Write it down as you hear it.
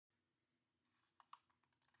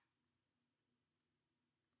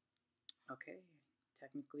Okay,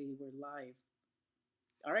 technically we're live.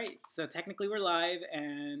 All right, so technically we're live,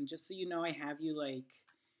 and just so you know, I have you like,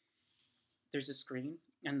 there's a screen,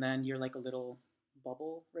 and then you're like a little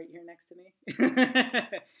bubble right here next to me.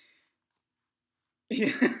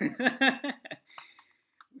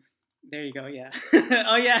 There you go. Yeah.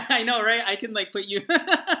 Oh yeah, I know, right? I can like put you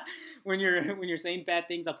when you're saying bad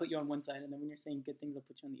things, I'll put you on one side, and then when you're saying good things, I'll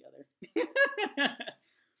put you on the other.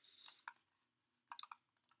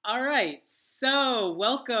 All right, so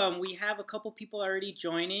welcome. We have a couple people already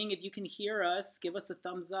joining. If you can hear us, give us a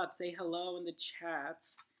thumbs up. Say hello in the chat.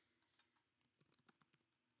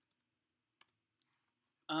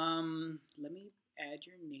 Let me add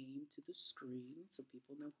your name to the screen so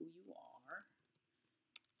people know who you are.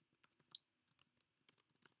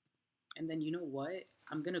 And then you know what?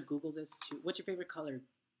 I'm gonna Google this too. What's your favorite color,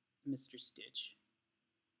 Mr. Stitch?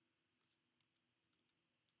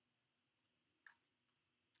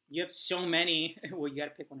 You have so many. Well, you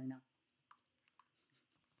gotta pick one right now.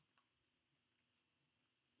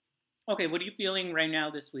 Okay, what are you feeling right now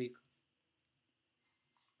this week?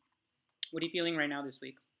 What are you feeling right now this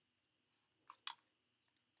week?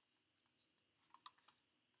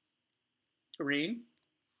 Green.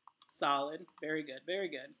 Solid. Very good. Very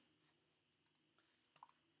good.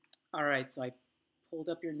 All right, so I pulled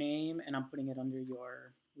up your name and I'm putting it under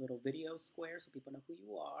your little video square so people know who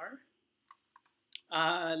you are.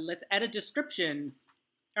 Let's add a description.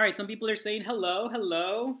 All right, some people are saying hello,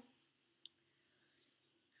 hello.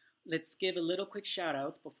 Let's give a little quick shout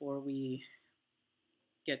outs before we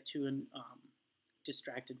get too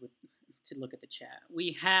distracted to look at the chat.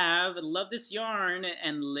 We have Love This Yarn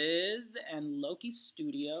and Liz and Loki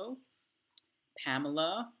Studio,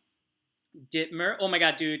 Pamela, Dittmer. Oh my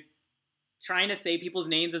God, dude. Trying to say people's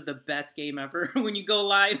names is the best game ever when you go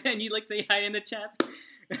live and you like say hi in the chat.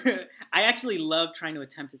 I actually love trying to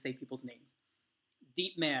attempt to say people's names.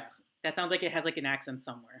 Dietmar. That sounds like it has like an accent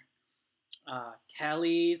somewhere.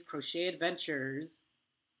 Kelly's Crochet Adventures.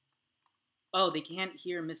 Oh, they can't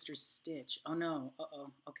hear Mr. Stitch. Oh no.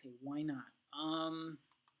 Uh-oh. Okay, why not?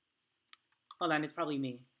 Hold on, it's probably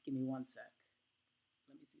me. Give me one sec.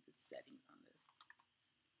 Let me see the settings on this.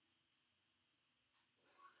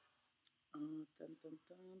 Dun, dun, dun,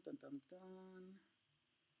 dun, dun, dun.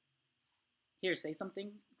 Here, say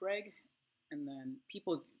something, Greg. And then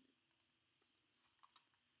people...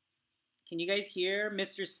 Can you guys hear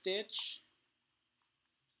Mr. Stitch?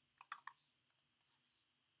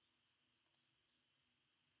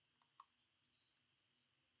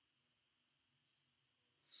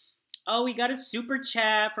 Oh, we got a super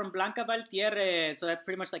chat from Blanca Valtiere. So that's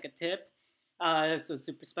pretty much like a tip. So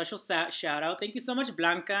super special shout out. Thank you so much,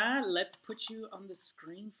 Blanca. Let's put you on the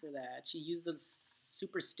screen for that. She used a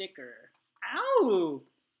super sticker. Ow!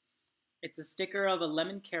 It's a sticker of a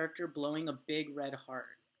lemon character blowing a big red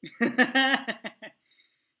heart.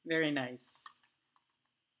 Very nice.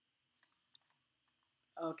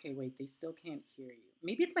 Okay, wait, they still can't hear you.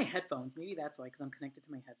 Maybe it's my headphones. Maybe that's why, because I'm connected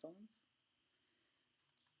to my headphones.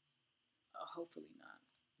 Hopefully not.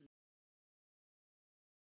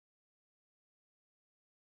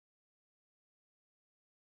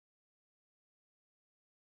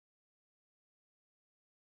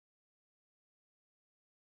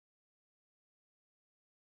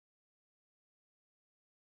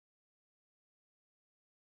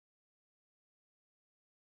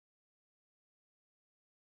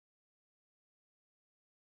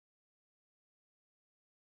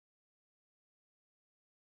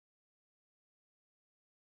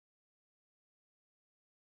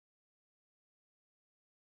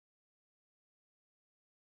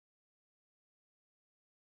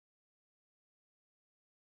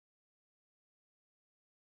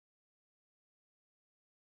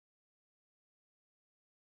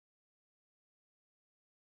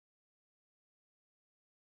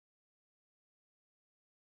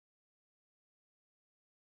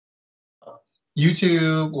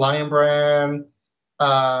 YouTube, Lion Brand,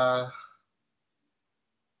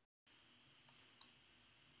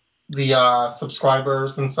 the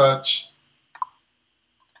subscribers and such.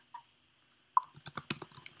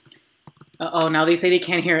 Uh-oh, now they say they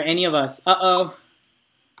can't hear any of us. Uh-oh.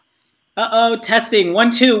 Uh-oh, testing. 1,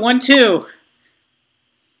 2, 1, 2.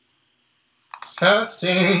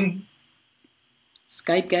 Testing.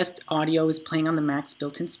 Skype guest audio is playing on the Mac's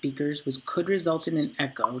built-in speakers, which could result in an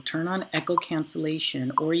echo. Turn on echo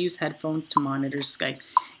cancellation or use headphones to monitor Skype.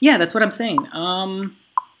 Yeah, that's what I'm saying. Uh-oh,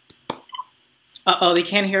 they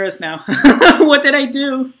can't hear us now. What did I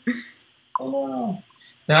do? Oh,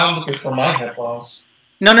 now I'm looking for my headphones.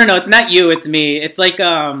 No, it's not you, it's me. It's like,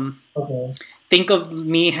 okay. think of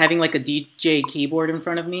me having like a DJ keyboard in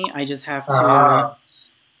front of me. I just have to...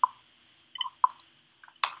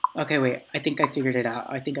 Okay, wait. I think I figured it out.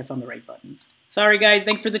 I think I found the right buttons. Sorry, guys.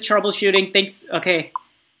 Thanks for the troubleshooting. Thanks. Okay.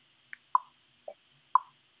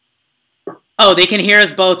 Oh, they can hear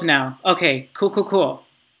us both now. Okay, cool.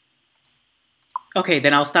 Okay,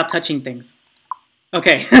 then I'll stop touching things.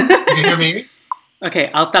 Okay. You hear me? Okay,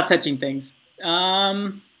 I'll stop touching things.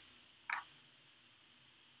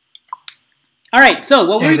 All right, so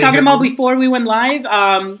what were we talking about before we went live?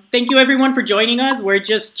 Thank you, everyone, for joining us. We're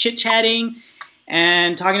just chit-chatting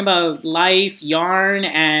and talking about life, yarn,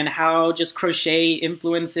 and how just crochet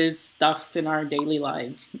influences stuff in our daily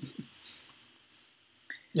lives.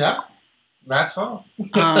 Yeah. That's all.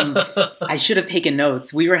 I should have taken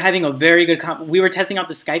notes. We were having a very good we were testing out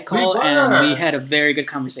the Skype call, and we had a very good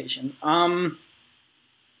conversation.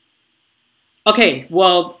 Okay,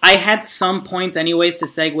 well, I had some points anyways to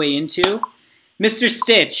segue into. Mr.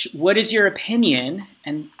 Stitch, what is your opinion?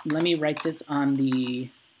 And let me write this on the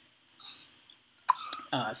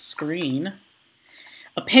screen.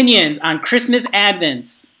 Opinions on Christmas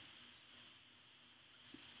Advents.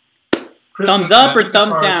 Thumbs up or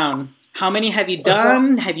thumbs down? How many have you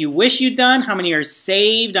done? Have you wish you'd done? How many are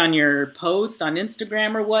saved on your posts on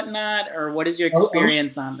Instagram or whatnot? Or what is your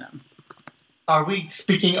experience on them? Are we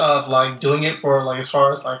speaking of like doing it for like as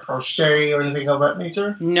far as like crochet or anything of that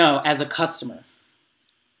nature? No, as a customer.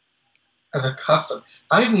 As a customer,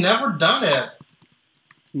 I've never done it.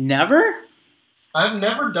 Never? I've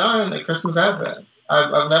never done a Christmas Advent.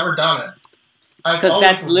 I've never done it. Because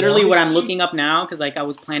that's literally what I'm looking up now. Because like I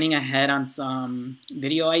was planning ahead on some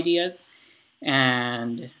video ideas,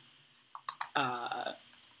 and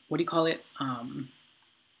what do you call it?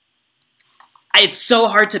 It's so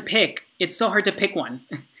hard to pick. It's so hard to pick one.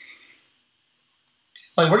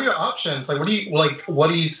 Like, what are your options? Like, what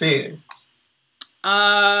do you see?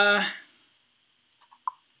 Well,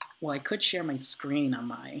 I could share my screen on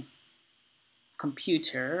my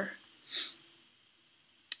computer.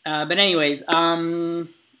 But anyways,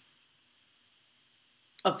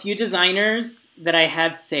 a few designers that I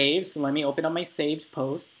have saved. So let me open up my saved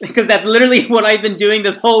posts, because that's literally what I've been doing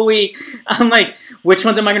this whole week. I'm like, which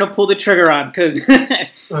ones am I going to pull the trigger on? Because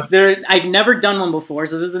I've never done one before.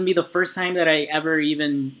 So this is going to be the first time that I ever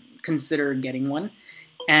even consider getting one.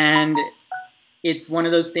 And it's one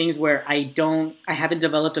of those things where I haven't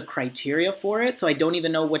developed a criteria for it. So I don't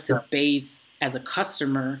even know what to base as a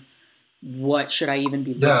customer. What should I even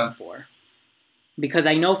be looking for? Because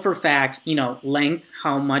I know for a fact, length,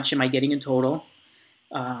 how much am I getting in total?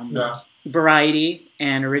 Variety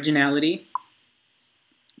and originality.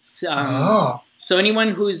 So anyone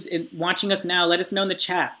who's watching us now, let us know in the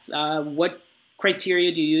chats. What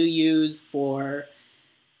criteria do you use for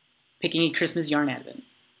picking a Christmas yarn advent?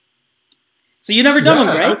 So you've never done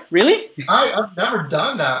one, right? Really? I've never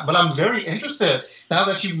done that, but I'm very interested. Now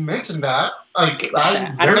that you mentioned that, I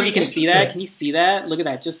don't know if you can see that. Can you see that? Look at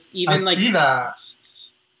that. Just even I see that.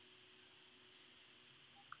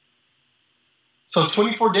 So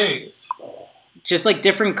 24 days. Just like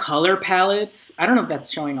different color palettes. I don't know if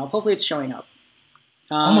that's showing up. Hopefully it's showing up.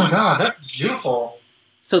 Oh my God, that's beautiful.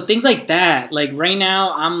 So things like that. Like right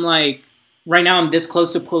now I'm this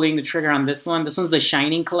close to pulling the trigger on this one. This one's the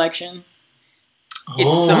Shining collection.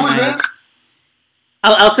 It's so nice.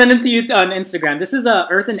 I'll send it to you on Instagram. This is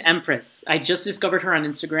Earth and Empress. I just discovered her on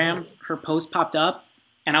Instagram. Her post popped up,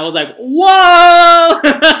 and I was like, "Whoa!"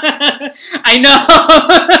 I know.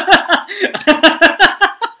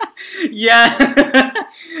 Yeah,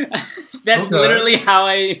 that's literally how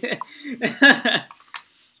I.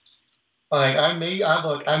 I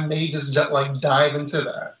may just like dive into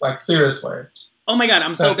that. Like seriously. Oh my God,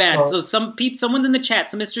 I'm so bad. So someone's in the chat.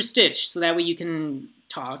 So Mr. Stitch, so that way you can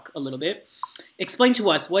talk a little bit. Explain to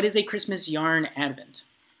us, what is a Christmas yarn advent?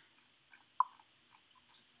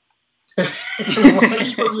 The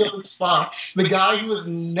guy who has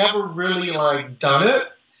never really like done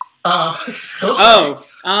it. Okay.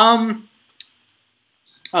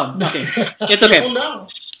 It's okay.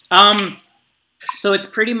 So it's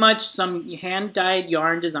pretty much some hand-dyed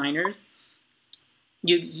yarn designers.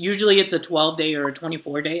 Usually it's a 12-day or a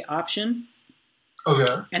 24-day option.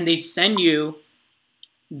 Okay. And they send you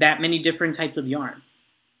that many different types of yarn.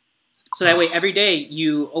 So that way every day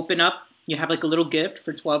you open up, you have like a little gift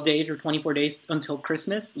for 12 days or 24 days until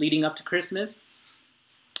Christmas, leading up to Christmas,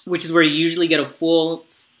 which is where you usually get a full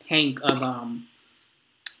hank of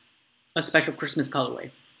a special Christmas colorway.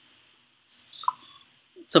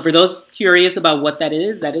 So for those curious about what that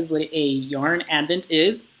is what a yarn advent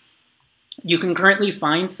is. You can currently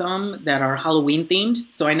find some that are Halloween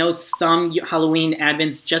themed. So I know some Halloween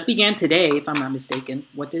advents just began today, if I'm not mistaken.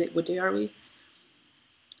 What day are we?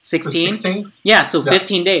 16? 16? Yeah, so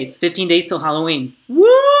 15 days. 15 days till Halloween. Woo!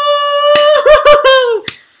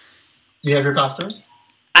 You have your costume?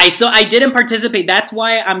 I didn't participate. That's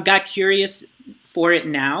why I'm got curious for it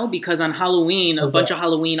now, because on Halloween, a bunch of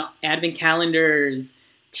Halloween advent calendars,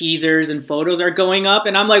 teasers, and photos are going up,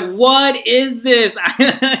 and I'm like, what is this?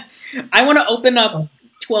 I want to open up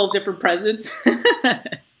 12 different presents.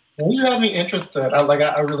 Well, you have me interested.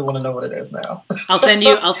 I really want to know what it is now. I'll send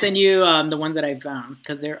you the ones that I found,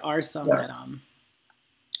 because there are some that hold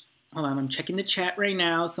on, I'm checking the chat right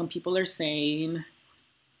now. Some people are saying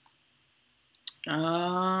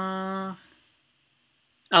oh,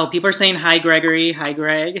 people are saying hi, Gregory. Hi,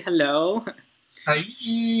 Greg. Hello. Hi.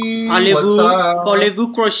 What's up?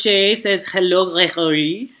 Parlez-vous crochet says hello,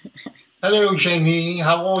 Gregory. Hello, Jamie.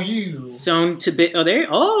 How are you? Soon to be. Oh, there.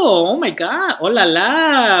 Oh my God. Oh la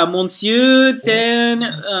la. Monsieur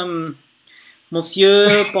Monsieur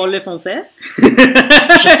parle français.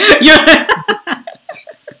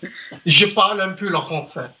 Je parle un peu le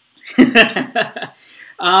français.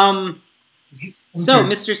 So,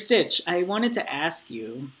 Mr. Stitch, I wanted to ask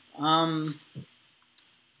you,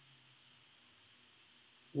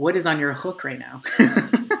 what is on your hook right now?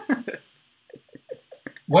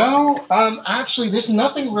 Well, actually, there's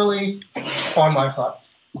nothing really on my hook.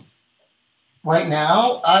 Right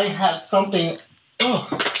now, I have something. Oh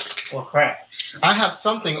crap! I have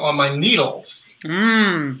something on my needles.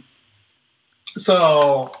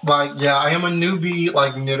 So, I am a newbie,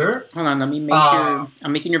 knitter. Hold on, let me make I'm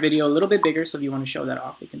making your video a little bit bigger, so if you want to show that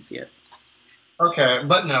off, you can see it. Okay,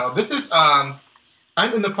 but no, this is, I'm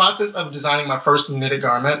in the process of designing my first knitted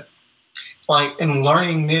garment, and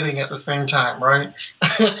learning knitting at the same time, right?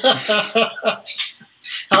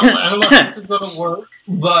 I don't know if this is going to work,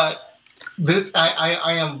 but this,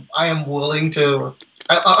 I am willing to.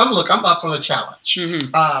 I'm up for the challenge.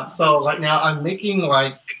 So right now I'm making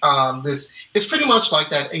this. It's pretty much like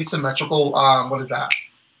that asymmetrical. What is that?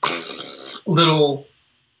 Little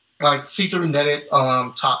see-through netted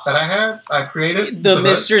top that I created. The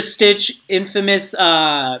Mr. Stitch infamous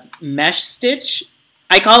mesh stitch.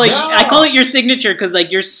 I call it your signature, because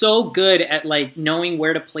you're so good at knowing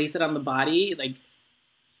where to place it on the body.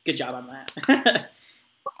 Good job on that.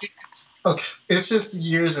 It's just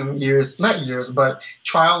years and years, not years, but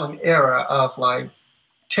trial and error of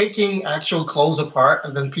taking actual clothes apart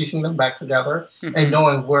and then piecing them back together and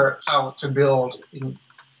knowing how to build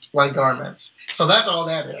garments. So that's all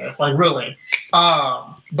that is, really.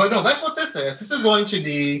 But no, that's what this is. This is going to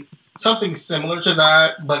be something similar to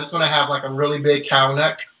that, but it's going to have a really big cow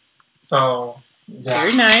neck. So yeah,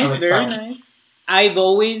 very nice, very nice. I've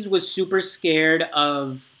always was super scared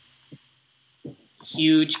of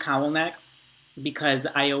huge cowl necks, because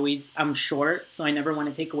I'm short, so I never want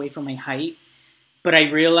to take away from my height. But I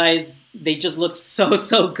realized they just look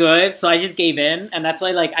so good, so I just gave in, and that's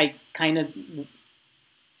why I kind of.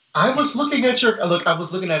 I was looking at I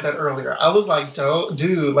was looking at that earlier. I was like,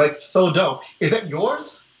 dude, so dope. Is that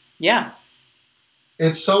yours? Yeah.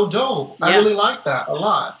 It's so dope. Yeah. I really like that a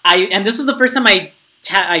lot. And this was the first time I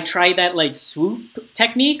tried that swoop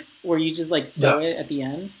technique, where you just sew it at the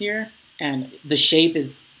end here. And the shape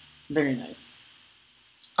is very nice.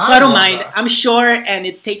 So I don't mind. That. I'm short, and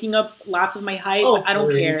it's taking up lots of my height, but I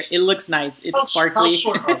don't care. It looks nice. It's sparkly. How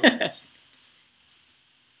short are you?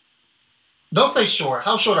 Don't say short.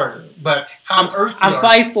 How short are you? But how earthy I'm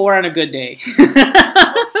 5'4" on a good day.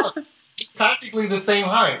 It's practically the same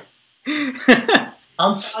height.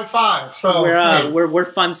 I'm 5'5", so we're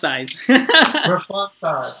fun size. We're fun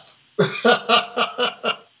sized.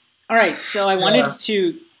 All right, so I wanted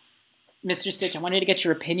to. Mr. Stitch, I wanted to get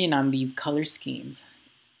your opinion on these color schemes.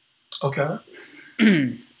 Okay.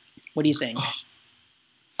 What do you think?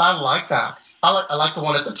 I like that. I like the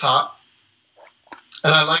one at the top.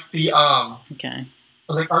 And I like the Okay.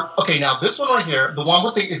 Okay, now this one right here, the one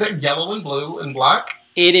with is that yellow and blue and black?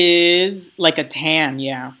 It is like a tan,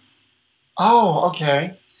 yeah. Oh,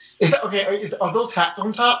 okay. Is that okay? Are those hats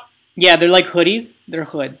on top? Yeah, they're like hoodies. They're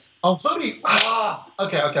hoods. Oh, hoodies.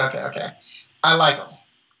 Okay. I like them.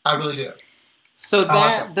 I really do. So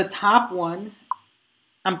the top one,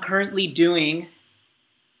 I'm currently doing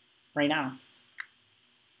right now.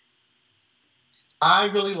 I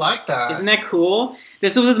really like that. Isn't that cool?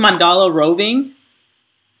 This was with mandala roving.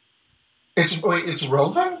 It's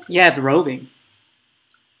roving? Yeah, it's roving.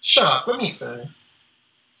 Shut up. Let me see.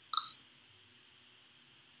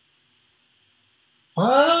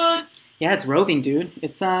 What? Yeah, it's roving, dude.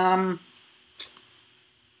 It's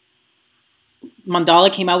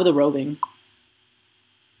mandala came out with a roving.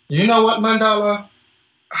 You know what, Mandala?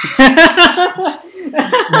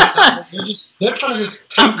 They're trying to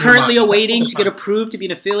just I'm currently awaiting to get approved to be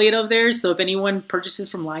an affiliate of theirs. So if anyone purchases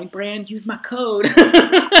from Line Brand, use my code.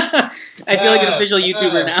 I feel like an official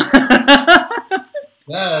YouTuber now.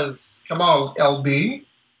 Yes. Come on, LB.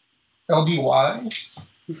 LBY.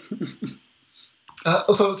 So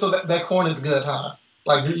that corn is good, huh?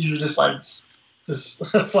 Like you just like just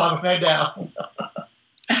slapping that down.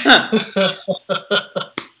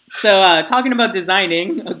 So talking about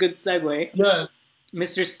designing, a good segue. Yeah.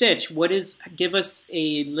 Mr. Stitch, give us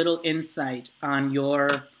a little insight on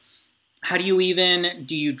how do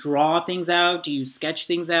you draw things out? Do you sketch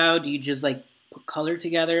things out? Do you just like put color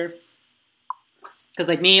together? Because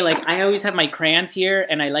like me, like I always have my crayons here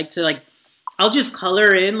and I like to like, I'll just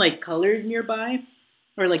color in like colors nearby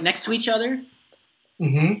or like next to each other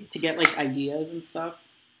to get like ideas and stuff.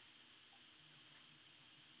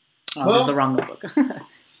 Oh, this is the wrong notebook.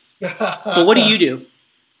 But what do you do?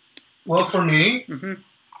 Well, for me,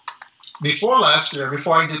 before last year,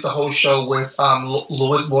 before I did the whole show with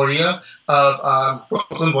Louis Boria of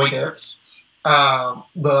Brooklyn Boy Knits,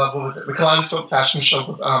 the Kaleidoscope Fashion Show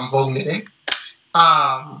with Vogue Knitting,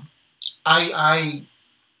 I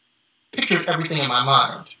pictured everything in my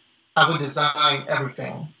mind. I would design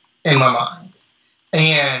everything in my mind.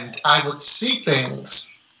 And I would see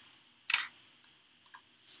things.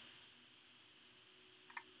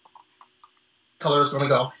 Color is going to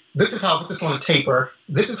go. This is how this is going to taper.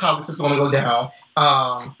 This is how this is going to go down.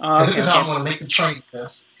 And this is how I'm going to make the train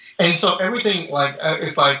this. And so everything, like,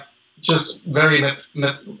 it's like just very,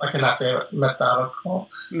 I cannot say it, methodical.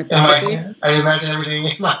 In my head. I imagine everything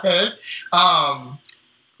in my head.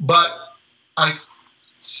 But I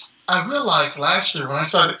realized last year when I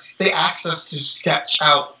started, they asked us to sketch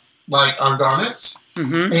out like our garments,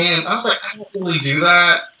 and I was like, I don't really do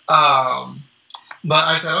that. But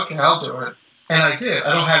I said, okay, I'll do it, and I did.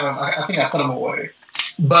 I don't have them. I think I put them away,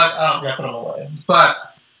 but I put them away.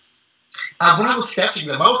 But when I was sketching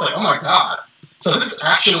them, I was like, oh my god! So this is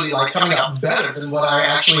actually like coming out better than what I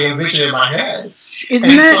actually envisioned in my head. Isn't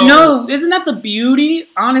that the beauty?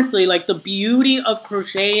 Honestly, like the beauty of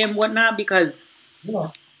crochet and whatnot, because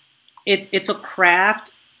it's a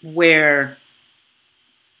craft where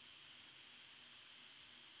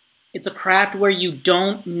you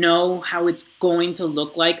don't know how it's going to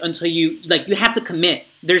look like until you have to commit.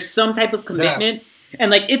 There's some type of commitment, and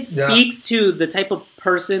like it speaks to the type of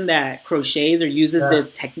person that crochets or uses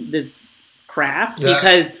this craft,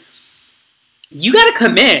 because you got to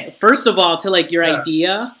commit first of all to like your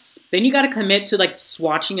idea, then you got to commit to like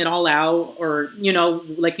swatching it all out, or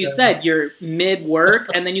like you said, you're mid work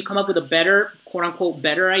and then you come up with a better, quote unquote,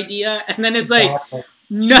 better idea, and then it's like,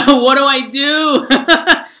 no, what do I do?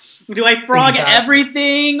 Do I frog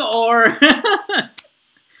everything or?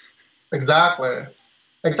 Exactly.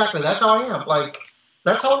 That's how I am. Like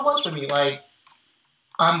that's how it was for me. Like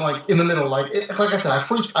I'm like in the middle, like I said, I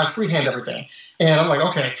freehand everything, and I'm like,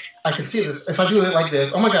 okay, I can see this. If I do it like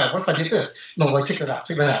this, oh my god, what if I did this? No, like take that out.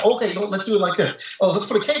 Okay, no, let's do it like this. Oh, let's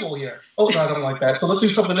put a cable here. Oh no, I don't like that. So let's do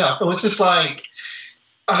something else. So it's just like,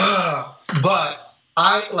 but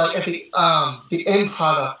I like at the end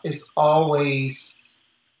product, it's always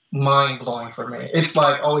mind blowing for me. It's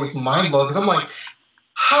like always mind blowing because I'm like,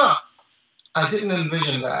 I didn't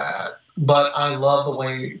envision that, but I love the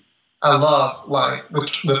way. I love like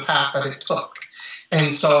the path that it took,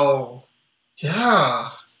 and so I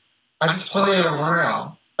just play it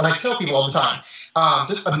around, and I tell people all the time,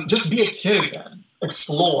 just be a kid again,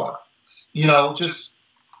 explore, just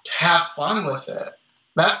have fun with it.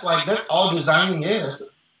 That's all designing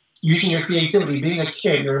is, using your creativity, being a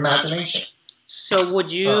kid, your imagination. So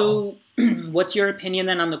would you? What's your opinion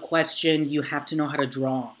then on the question? You have to know how to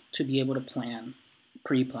draw to be able to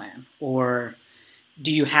pre-plan, or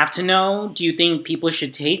do you have to know? Do you think people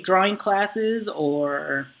should take drawing classes,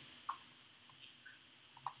 or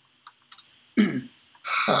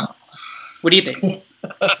what do you think?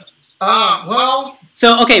 Well.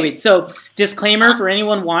 So okay, wait. So disclaimer for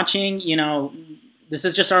anyone watching. This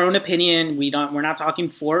is just our own opinion. We're not talking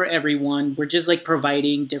for everyone. We're just like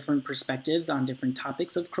providing different perspectives on different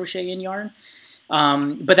topics of crochet and yarn.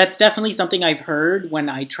 But that's definitely something I've heard when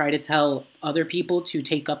I try to tell other people to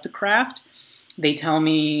take up the craft. They tell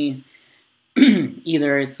me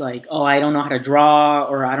either it's like, oh, I don't know how to draw,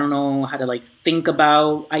 or I don't know how to like think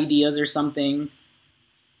about ideas or something.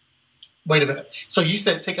 Wait a minute. So you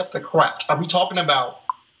said take up the craft. Are we just talking about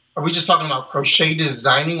crochet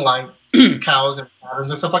designing, like cows and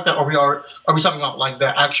patterns and stuff like that? Or are we talking about like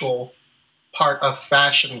the actual part of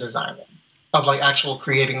fashion designing, of like actual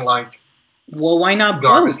creating like Well, why not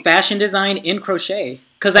garment. both fashion design and crochet?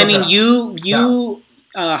 Because I mean,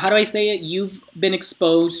 how do I say it? You've been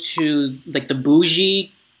exposed to like the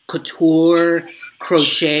bougie, couture,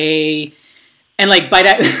 crochet, and like by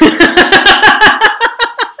that,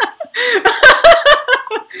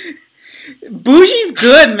 bougie's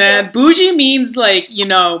good, man. Bougie means like, you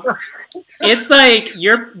know, it's like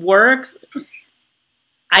your works.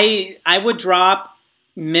 I would drop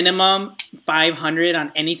minimum 500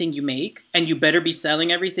 on anything you make, and you better be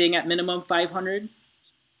selling everything at minimum 500.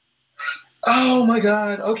 Oh my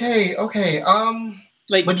God. Okay.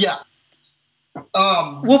 Like, but yeah.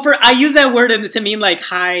 Well, I use that word to mean like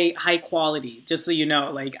high quality, just so you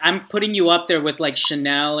know. Like, I'm putting you up there with like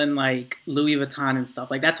Chanel and like Louis Vuitton and stuff.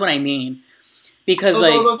 Like, that's what I mean. Because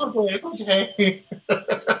like, that's okay.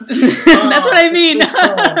 that's what I mean.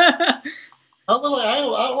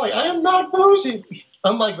 I am not bougie.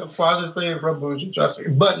 I'm like the farthest thing from bougie, trust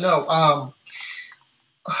me. But no,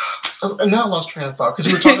 now I lost train of thought because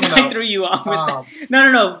you were talking about. I threw you off with that.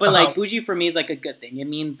 No. But like bougie for me is like a good thing. It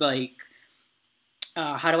means like,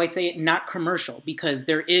 how do I say it? Not commercial, because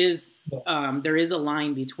there is a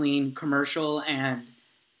line between commercial and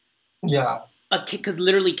because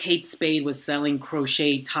literally Kate Spade was selling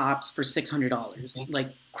crochet tops for $600,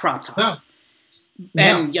 like crop tops.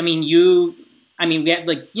 Yeah. And I mean, we had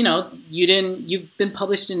like, you know, you've been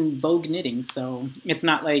published in Vogue Knitting, so it's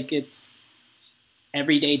not like it's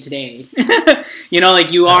every day today. You know,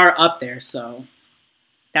 like you are up there, so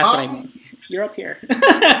that's what I mean. You're up here.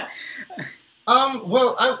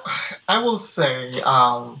 Well, I will say,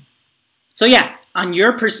 so yeah, on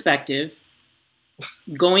your perspective,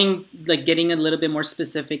 getting a little bit more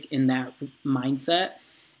specific in that mindset,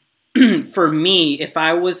 for me, if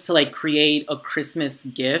I was to like create a Christmas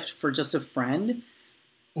gift for just a friend,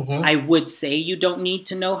 I would say you don't need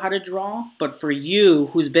to know how to draw. But for you,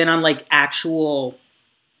 who's been on like actual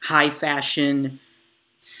high fashion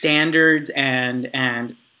standards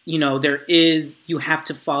and you know, you have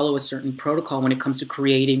to follow a certain protocol when it comes to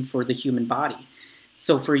creating for the human body.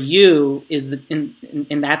 So for you,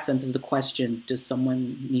 in that sense, is the question: does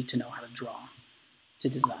someone need to know how to draw to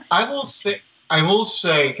design? I will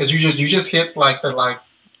say, because you just hit like the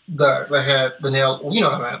head, the nail. You know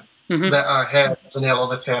what I meant? The head, the nail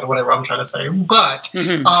on its head, or whatever I'm trying to say. But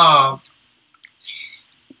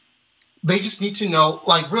they just need to know,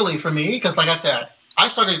 like, really, for me, because like I said, I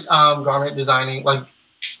started garment designing, like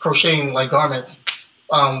crocheting like garments,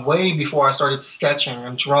 way before I started sketching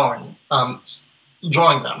and drawing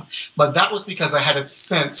them. But that was because I had a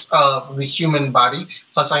sense of the human body.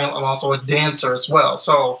 Plus, I'm also a dancer as well.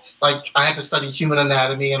 So, like, I had to study human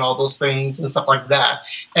anatomy and all those things and stuff like that.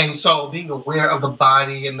 And so, being aware of the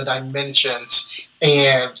body and the dimensions,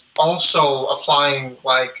 and also applying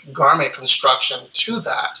like garment construction to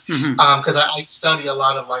that, because I study a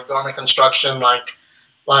lot of like garment construction, like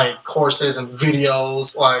courses and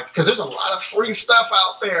videos, like, because there's a lot of free stuff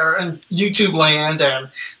out there in YouTube land and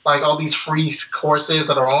like all these free courses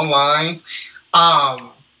that are online.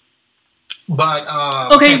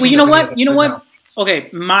 Okay, well, you know what? Okay,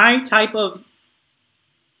 my type of,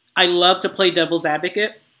 I love to play devil's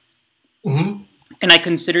advocate, and I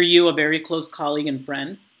consider you a very close colleague and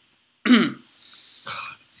friend.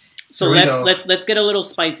 So let's get a little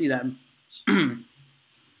spicy then.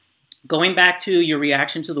 Going back to your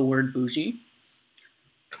reaction to the word bougie,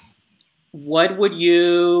 what would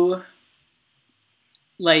you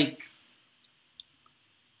like?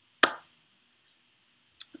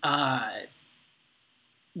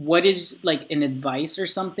 What is like an advice or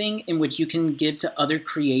something in which you can give to other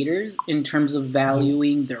creators in terms of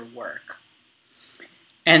valuing their work?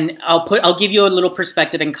 And I'll give you a little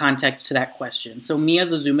perspective and context to that question. So me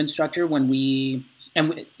as a Zoom instructor,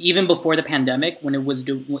 even before the pandemic, when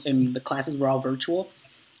the classes were all virtual,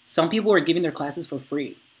 some people were giving their classes for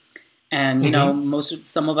free, and you know,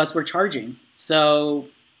 some of us were charging. So,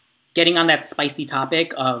 getting on that spicy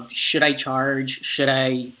topic of should I charge? Should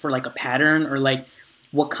I for like a pattern, or like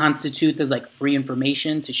what constitutes as like free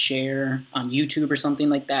information to share on YouTube or something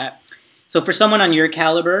like that? So, for someone on your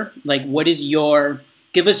caliber, like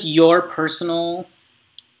give us your personal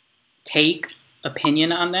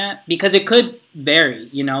opinion on that, because it could vary,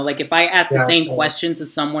 you know, like if I ask the same question to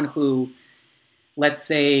someone who, let's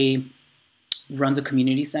say, runs a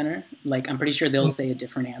community center, like I'm pretty sure they'll say a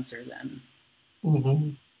different answer than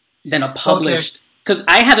a published, because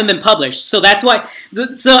I haven't been published. So that's why,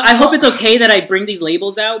 so I hope it's okay that I bring these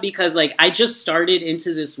labels out, because like I just started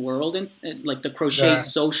into this world, and like the crochet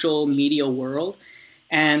social media world.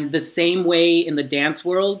 And the same way in the dance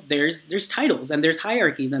world, there's titles and there's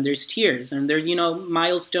hierarchies and there's tiers and there's, you know,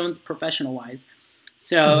 milestones professional wise.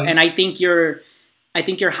 So, and I think you're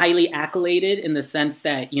highly accoladed in the sense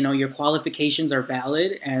that, you know, your qualifications are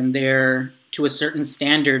valid and they're to a certain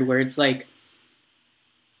standard where it's like,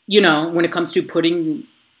 you know, when it comes to putting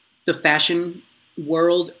the fashion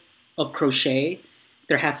world of crochet,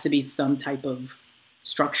 there has to be some type of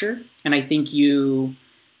structure. And I think you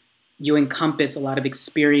encompass a lot of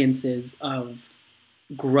experiences of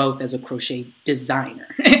growth as a crochet designer.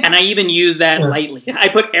 And I even use that lightly. I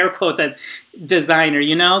put air quotes as designer,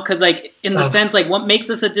 you know, because like in the sense, like what makes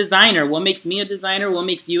us a designer? What makes me a designer? What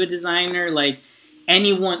makes you a designer? Like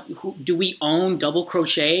anyone who, do we own double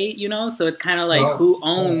crochet, you know? So it's kind of like who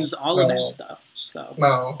owns all of that stuff. So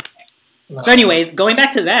So anyways, going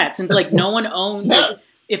back to that, since like no one owns, like,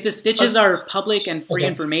 if the stitches are public and free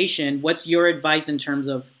information, what's your advice in terms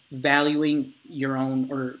of valuing your own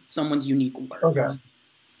or someone's unique work? Okay.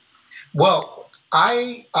 Well,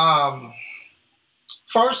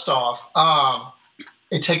 first off,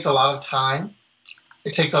 it takes a lot of time.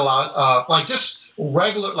 It takes a lot of, like just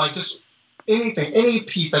regular, like just anything, any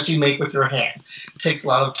piece that you make with your hand takes a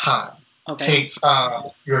lot of time. Okay. Takes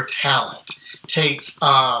your talent. Takes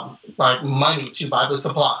like money to buy the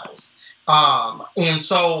supplies. And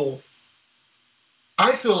so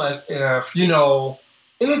I feel as if, you know,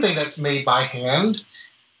 anything that's made by hand,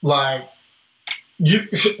 like, you,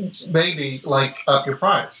 baby, like up your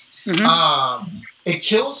price. It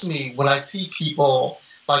kills me when I see people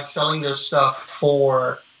like selling their stuff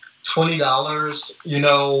for $20, you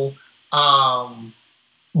know.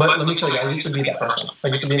 But let me tell you, I used to be that person. I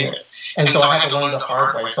used to be in it. And so I had to learn the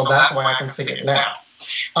hard way. So that's why I can say it now.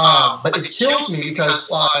 But it kills me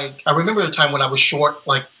because, like, I remember a time when I was short,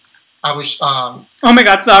 like, I was, oh my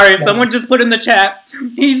God, sorry. Someone just put in the chat,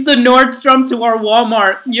 he's the Nordstrom to our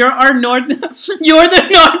Walmart. You're the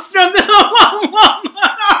Nordstrom to our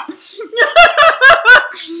Walmart.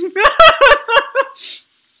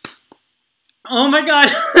 Oh my God.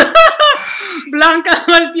 Blanca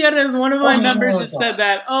Maltieres, one of my members just said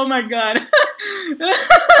that. Oh my God.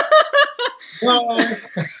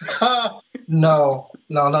 No.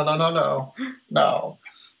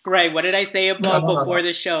 Greg, what did I say before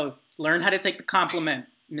the show? Learn how to take the compliment,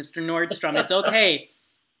 Mr. Nordstrom. It's okay.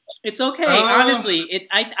 It's okay. Honestly,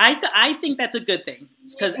 I think that's a good thing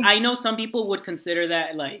because I know some people would consider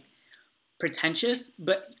that like pretentious,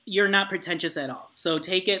 but you're not pretentious at all. So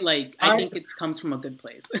take it like I think it comes from a good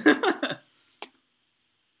place.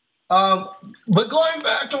 But going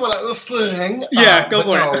back to what I was saying, go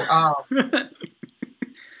for it.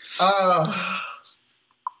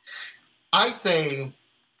 I say,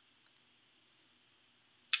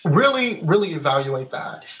 really, really evaluate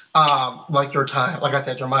that. Like your time, like I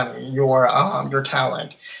said, your money, your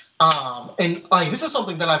talent, and like this is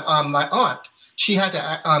something that I've my aunt. She had to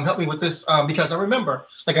help me with this because I remember,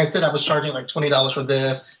 like I said, I was charging like $20 for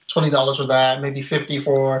this, $20 for that, maybe $50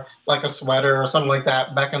 for like a sweater or something like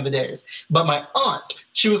that back in the days. But my aunt,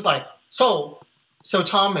 she was like, so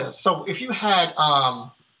Thomas, so if you had,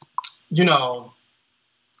 you know,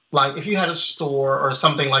 like if you had a store or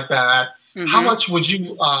something like that, how much would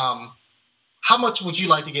you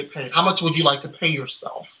like to get paid? How much would you like to pay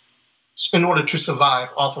yourself in order to survive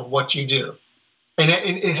off of what you do? And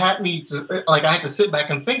it had me to, like, I had to sit back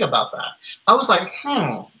and think about that. I was like,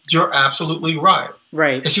 you're absolutely right.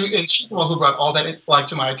 Right. And she's the one who brought all that, like,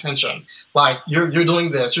 to my attention. Like, you're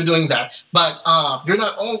doing this, you're doing that. But you're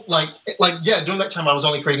not only, yeah, during that time I was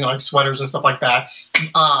only creating, like, sweaters and stuff like that.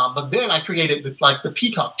 But then I created, the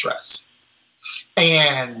peacock dress.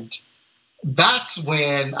 And that's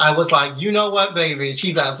when I was like, you know what, baby?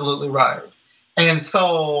 She's absolutely right. And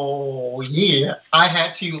so, yeah, I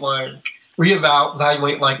had to, like,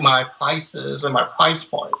 reevaluate like my prices and my price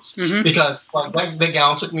points because like the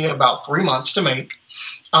gown took me about 3 months to make.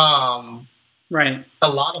 Right. A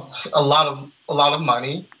lot of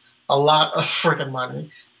money, a lot of freaking money,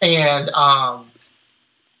 and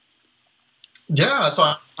yeah.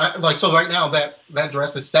 So so right now that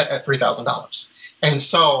dress is set at $3,000, and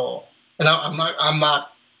so I'm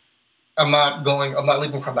not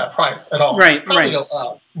leaving from that price at all. Right. Probably go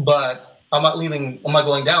up, but I'm not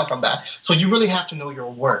going down from that. So you really have to know your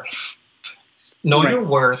worth. Know your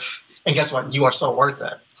worth, and guess what? You are so worth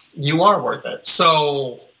it. You are worth it.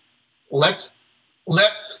 So let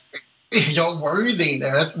your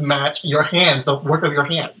worthiness match your hands, the work of your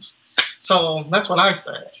hands. So that's what I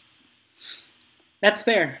say. That's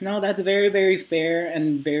fair. No, that's very, very fair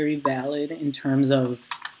and very valid in terms of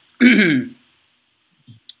what do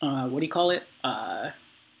you call it?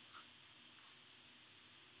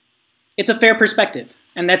 It's a fair perspective,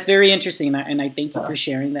 and that's very interesting, and I thank you for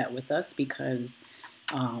sharing that with us because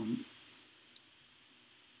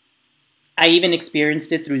I even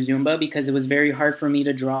experienced it through Zumba because it was very hard for me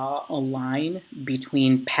to draw a line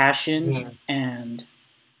between passion and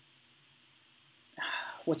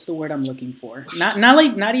what's the word I'm looking for?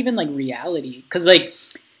 Not even like reality, because like,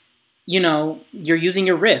 you know, you're using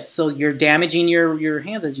your wrists, so you're damaging your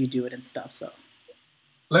hands as you do it and stuff. So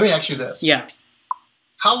let me ask you this. Yeah.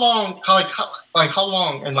 How long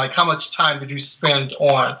and like how much time did you spend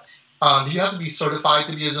on? Do you have to be certified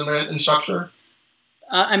to be a Zumba instructor?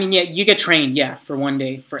 I mean, yeah, you get trained, for 1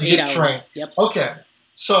 day, for 8 hours. Trained. Yep. Okay.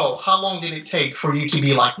 So how long did it take for you to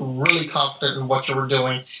be like really confident in what you were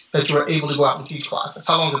doing, that you were able to go out and teach classes?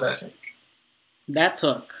 How long did that take?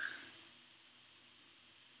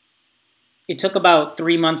 It took about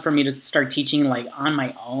 3 months for me to start teaching like on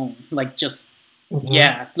my own, like just,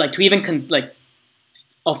 like to even like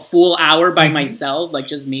a full hour by myself, like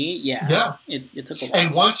just me. Yeah. It took a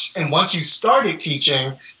while. And once you started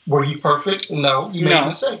teaching, were you perfect? No, you made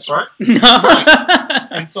mistakes, right? No. Right.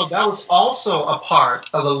 And so that was also a part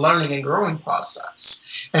of the learning and growing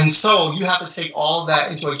process. And so you have to take all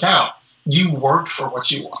that into account. You worked for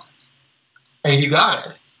what you wanted, and you got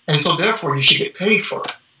it. And so therefore you should get paid for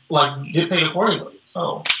it, like get paid accordingly.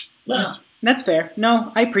 So no, that's fair.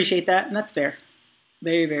 No, I appreciate that, and that's fair.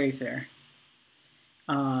 Very, very fair.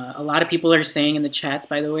 A lot of people are saying in the chats,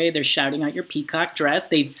 by the way, they're shouting out your peacock dress.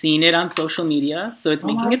 They've seen it on social media, so it's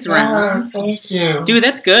making its rounds. Thank you. Dude,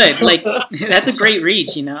 that's good. Like, that's a great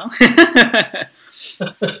reach, you know? Thank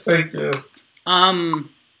you.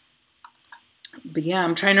 But yeah,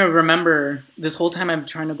 I'm trying to remember. This whole time I'm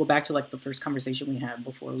trying to go back to, like, the first conversation we had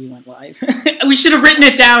before we went live. We should have written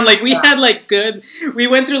it down. Like, we had, like, we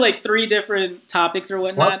went through, like, 3 different topics or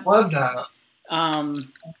whatnot. What was that?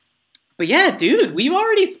 But yeah, dude, we've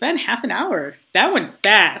already spent half an hour. That went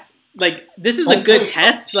fast. Like, this is a good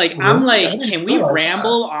test. Like, I'm like, can we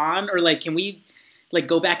ramble on, or like, can we like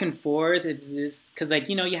go back and forth? Is this because, like,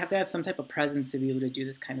 you know, you have to have some type of presence to be able to do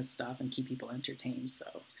this kind of stuff and keep people entertained. So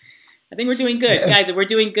I think we're doing good, guys. If we're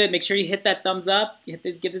doing good, make sure you hit that thumbs up. Give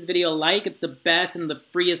this video a like. It's the best and the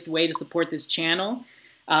freest way to support this channel.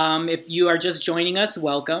 If you are just joining us,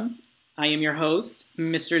 welcome. I am your host,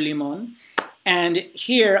 Mr. Limon. And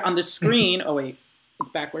here on the screen, oh wait,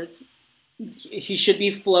 it's backwards. He should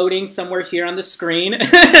be floating somewhere here on the screen.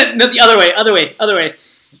 No, the other way.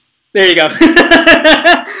 There you go.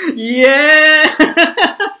 Yeah!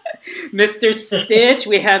 Mr. Stitch,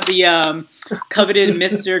 we have the coveted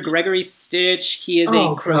Mr. Gregory Stitch. He is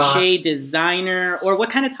a crochet designer. Or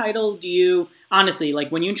what kind of title do you, honestly,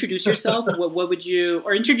 like when you introduce yourself, what would you,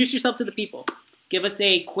 or introduce yourself to the people? Give us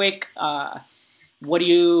a quick... what are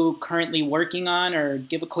you currently working on, or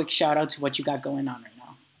give a quick shout out to what you got going on right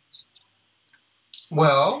now?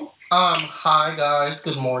 Well, hi guys,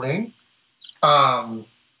 good morning. I'm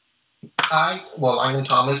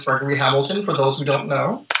Thomas Gregory Hamilton, for those who don't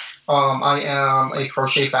know. I am a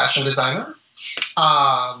crochet fashion designer.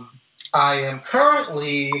 I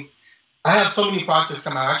have so many projects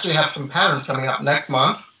coming out. I actually have some patterns coming out next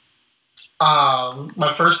month.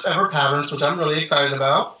 My first ever patterns, which I'm really excited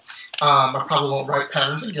about. I probably won't write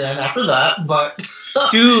patterns again after that, but...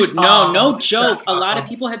 Dude, no joke. A lot of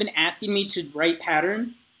people have been asking me to write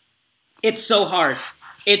patterns. It's so hard.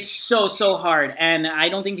 It's so hard. And I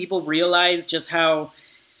don't think people realize just how...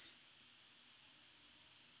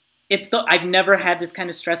 I've never had this kind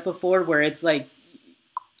of stress before, where it's like...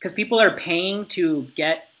 Because people are paying to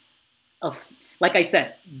get... like I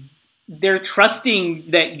said... They're trusting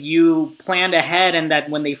that you planned ahead and that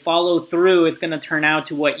when they follow through, it's going to turn out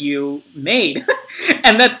to what you made.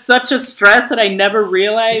 And that's such a stress that I never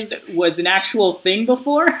realized was an actual thing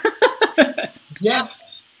before. Yeah.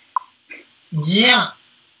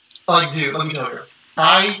 Like, dude, let me tell you.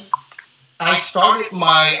 I started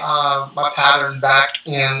my pattern back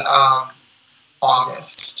in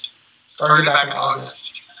August. And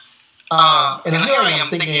here I am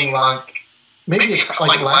thinking, like, maybe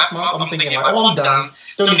like last month, I'm thinking, like, oh, I'm done.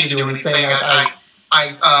 Don't need to do anything.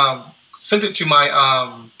 I sent it to my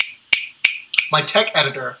my tech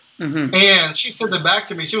editor, and she sent it back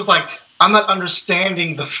to me. She was like, I'm not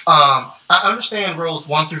understanding I understand rows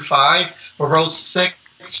 1 through 5, but rows 6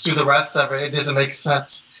 through the rest of it doesn't make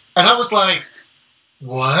sense. And I was like,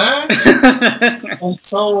 what?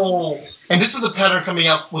 And this is the pattern coming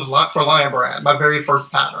out for Lion Brand, my very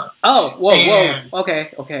first pattern. Oh, whoa.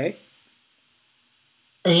 Okay.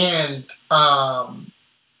 And I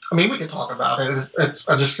mean, we could talk about it. I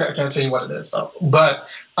just can't tell you what it is, though. But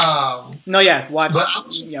no, yeah, watch. But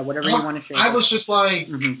whatever you want to share. I was just like,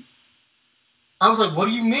 I was like, what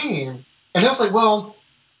do you mean? And I was like, well,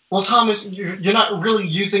 Thomas, you're not really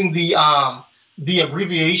using the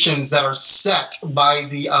abbreviations that are set by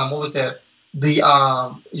the the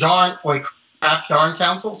yarn, like craft yarn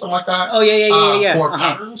council, something like that. Oh yeah. For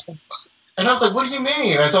patterns. And I was like, "What do you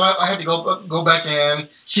mean?" And so I had to go back in.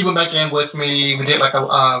 She went back in with me. We did like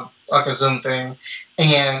a Zoom thing,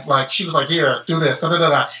 and like she was like, "Here, do this." Da, da, da,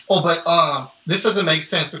 da. Oh, but this doesn't make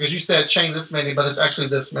sense because you said chain this many, but it's actually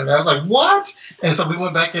this many. I was like, "What?" And so we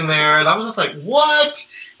went back in there, and I was just like, "What?"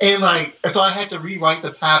 And so I had to rewrite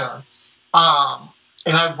the pattern.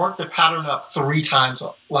 And I worked the pattern up 3 times,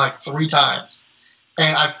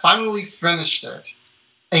 and I finally finished it.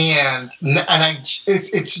 And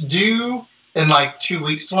it's due in like 2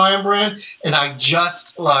 weeks to my brand, and I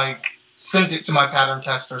just like sent it to my pattern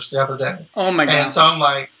testers the other day. Oh my god! And so I'm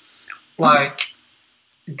like, God.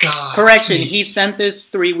 Correction, geez. He sent this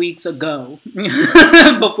 3 weeks ago,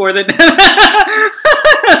 before the.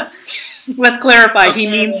 Let's clarify. Okay. He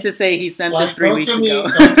means to say he sent this 3 weeks ago.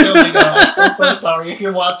 Don't kill me, guys. I'm so sorry. If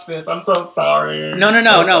you watch this, I'm so sorry.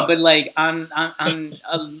 No. But like on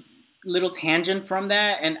a little tangent from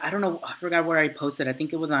that, and I don't know. I forgot where I posted. I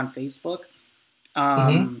think it was on Facebook,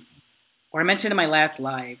 or I mentioned in my last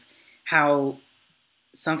live how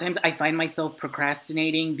sometimes I find myself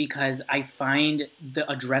procrastinating because I find the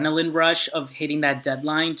adrenaline rush of hitting that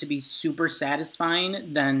deadline to be super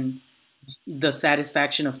satisfying than the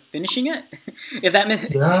satisfaction of finishing it. If that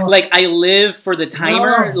makes like I live for the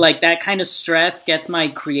timer, like that kind of stress gets my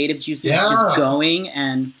creative juices just going.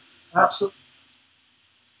 And absolutely,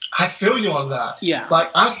 I feel you on that. Yeah,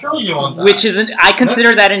 like I feel you on that. Which isn't, I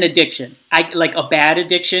consider that an addiction. I like a bad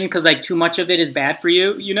addiction because like too much of it is bad for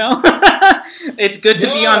you. You know, it's good to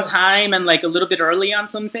be on time and like a little bit early on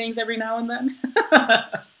some things every now and then.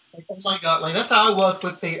 Oh my god, like that's how I was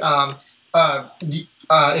with the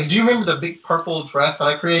if you remember the big purple dress that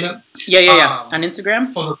I created? Yeah. On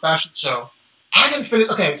Instagram? For the fashion show. I didn't finish.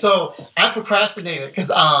 Okay, so I procrastinated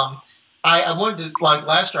because I wanted to, like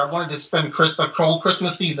last year, I wanted to spend the whole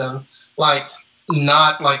Christmas season, like,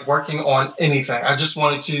 not, like, working on anything. I just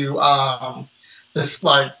wanted to just,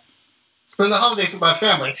 like, spend the holidays with my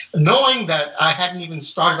family, knowing that I hadn't even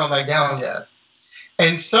started on that gown yet.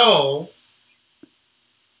 And so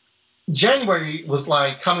January was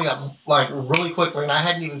like coming up like really quickly, and I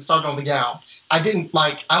hadn't even started on the gown. I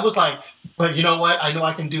was like, but you know what? I know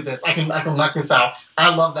I can do this. I can knock this out.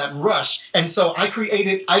 I love that rush. And so I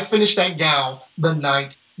finished that gown the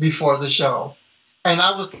night before the show. And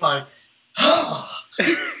I was like,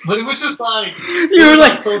 but it was just like, you were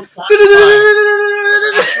like, so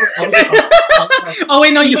oh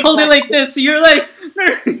wait, no, you hold it like this. So you're like,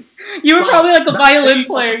 you were probably like a violin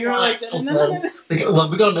player. You were like, okay.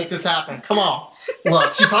 Look, we're gonna make this happen. Come on.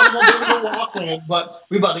 Look, she probably won't be able to walk in, but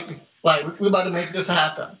we about to make this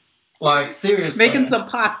happen. Like, seriously. Making some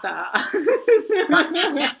pasta.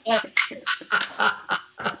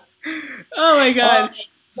 Oh my god.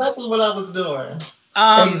 Exactly what I was doing.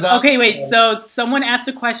 Exactly. Okay, wait. So someone asked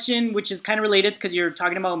a question which is kind of related because you're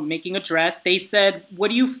talking about making a dress. They said, what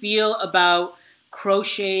do you feel about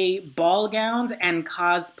crochet ball gowns and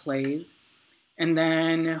cosplays? And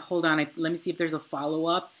then, hold on, let me see if there's a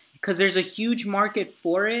follow-up. Because there's a huge market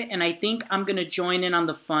for it, and I think I'm going to join in on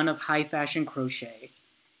the fun of high fashion crochet.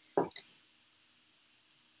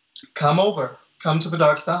 Come over. Come to the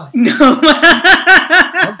dark side. No.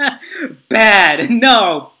 Bad.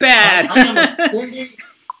 No, bad.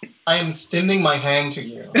 I am extending my hand to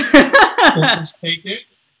you. Just take it.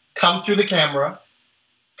 Come through the camera.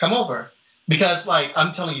 Come over. Because, like,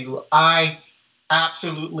 I'm telling you, I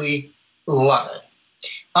absolutely love it.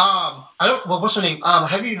 What's her name?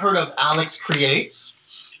 Have you heard of Alex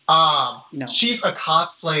Creates? No. She's a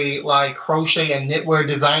cosplay, like, crochet and knitwear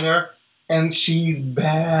designer, and she's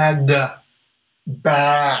bad.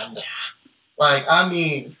 Like, I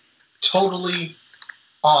mean, totally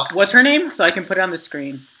awesome. What's her name? So I can put it on the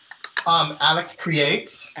screen. Alex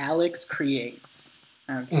Creates. Alex Creates.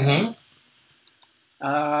 Okay. Mm-hmm.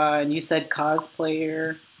 And you said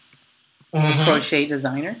cosplayer, crochet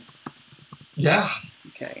designer? Yeah.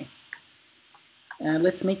 Okay.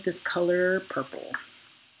 Let's make this color purple.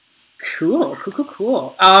 Cool.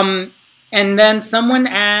 And then someone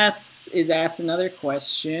asked another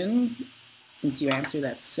question, since you answered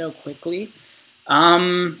that so quickly.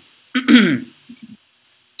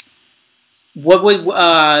 What would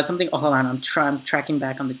something? Oh, hold on. I'm tracking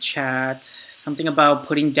back on the chat. Something about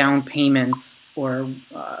putting down payments or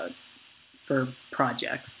for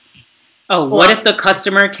projects. Oh, what if the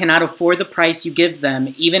customer cannot afford the price you give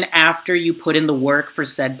them, even after you put in the work for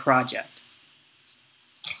said project?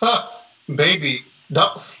 Baby,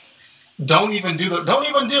 don't even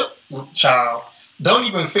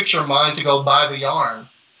fix your mind to go buy the yarn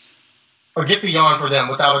or get the yarn for them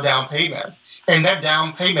without a down payment. And that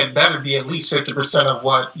down payment better be at least 50% of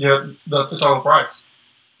what the total price.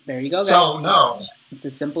 There you go, guys. So, no. It's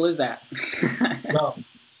as simple as that. No.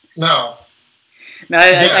 No,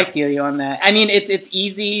 I feel you on that. I mean, it's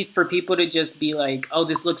easy for people to just be like, oh,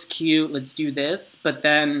 this looks cute, let's do this. But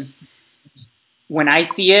then when I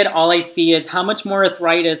see it, all I see is how much more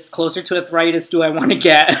arthritis, closer to arthritis do I want to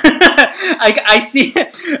get?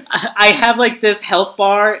 I have like this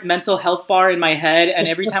mental health bar in my head, and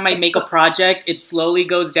every time I make a project, it slowly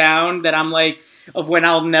goes down that I'm like, of when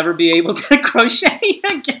I'll never be able to crochet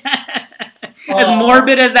again. As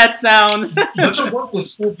morbid as that sounds. But your work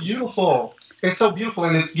is so beautiful. It's so beautiful,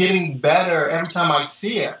 and it's getting better every time I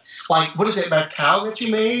see it. Like, what is it, that cow that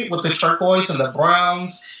you made with the turquoise and the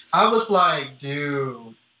browns? I was like,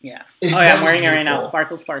 dude. Yeah. I'm wearing it right now.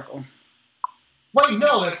 Sparkle, sparkle. Wait,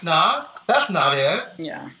 no, it's not. That's not it.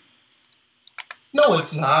 Yeah. No,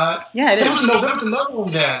 it's not. Yeah, it is. There was another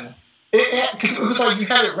one then. Because it was like you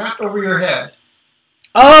had it wrapped over your head.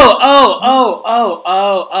 Oh.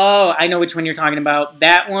 I know which one you're talking about.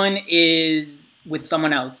 That one is with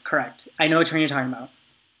someone else, correct. I know which one you're talking about.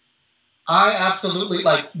 I absolutely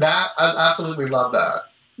like that. I absolutely love that.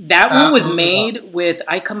 That one was made with,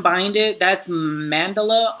 I combined it, that's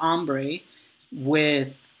mandala ombre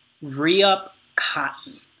with re-up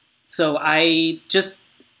cotton. So I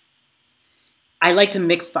like to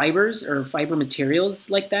mix fibers or fiber materials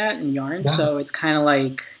like that in yarn. Yeah. So it's kind of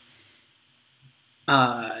like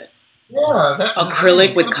that's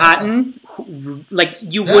acrylic with cotton. Like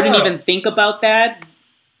you wouldn't even think about that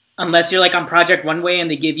unless you're like on Project One Way and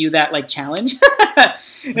they give you that like challenge.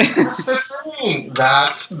 That's the thing.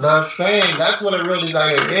 That's the thing. That's what a real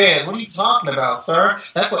designer is. What are you talking about, sir?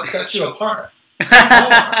 That's what sets you apart.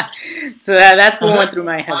 So that's what went through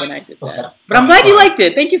my head when I did that. But I'm glad you liked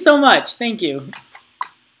it. Thank you so much. Thank you.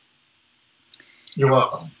 You're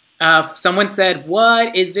welcome. Someone said,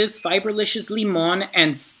 what is this fiberlicious limon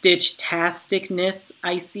and stitch-tasticness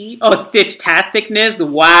I see? Oh, stitch-tasticness?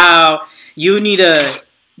 Wow. You need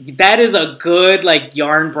that is a good like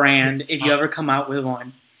yarn brand if you ever come out with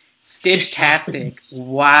one. Stitch-tastic.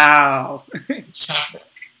 Wow.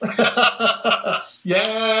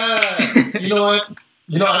 Yeah. You know what?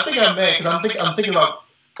 I think I may, because I'm thinking about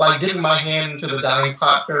like dipping my hand into the dyeing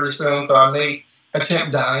pot very soon, so I may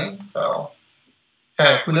attempt dyeing, so...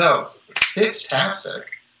 Hey, who knows? It's fantastic.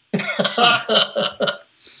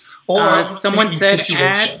 Someone said,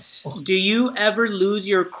 do you ever lose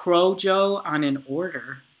your Crojo on an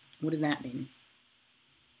order? What does that mean?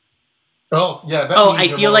 Oh, yeah. I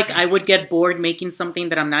feel like I would get bored making something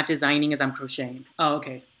that I'm not designing as I'm crocheting. Oh,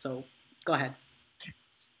 okay. So, go ahead.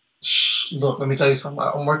 Look, let me tell you something.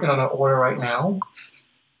 I'm working on an order right now.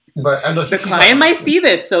 But I know the client might see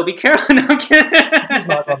this, so be careful. No, I'm kidding. He's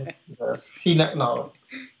not going to see this. He's not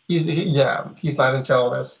going to tell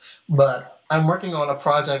this. But I'm working on a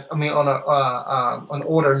project. I mean, on an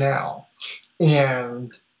order now,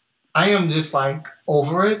 and I am just like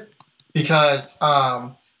over it because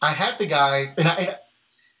I had the guys, and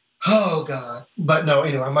oh god. But no,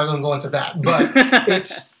 anyway, I'm not going to go into that. But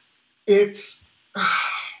it's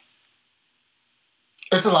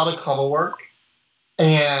a lot of color work.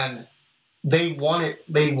 And they want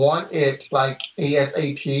it like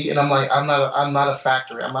ASAP, and I'm like, I'm not a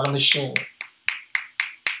factory, I'm not a machine.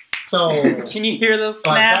 So can you hear those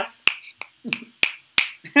snaps?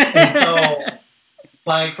 And so,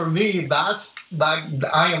 like for me, that's like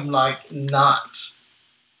I am like not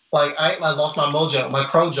like I lost my mojo, my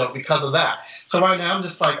crojo because of that. So right now I'm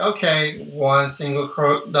just like, okay, one single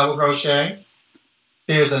double crochet.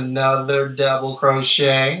 Here's another double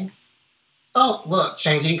crochet. Oh, look,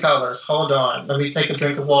 changing colors. Hold on. Let me take a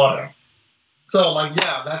drink of water. So, like,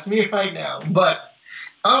 yeah, that's me right now. But,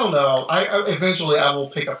 I don't know. Eventually, I will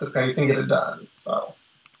pick up the pace and get it done. So,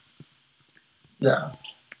 yeah.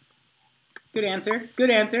 Good answer. Good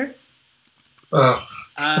answer.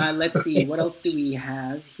 Let's see. What else do we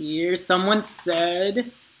have here? Someone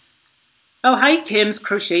said... Oh, hi, Kim's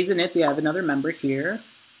Crochets and It. We have another member here.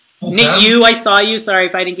 Okay. Nick, I saw you. Sorry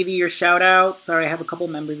if I didn't give you your shout-out. Sorry, I have a couple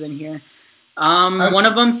members in here. One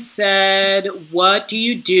of them said, what do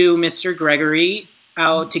you do, Mr. Gregory,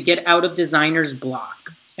 to get out of designer's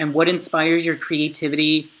block? And what inspires your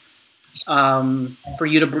creativity for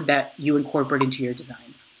you that you incorporate into your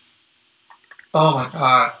designs? Oh my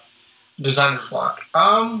god. Designer's block.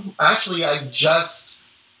 Actually,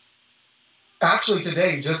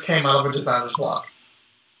 today just came out of a designer's block.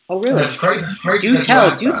 Oh, really? That's great. That's great. Do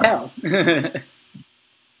tell.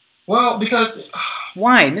 Well, because...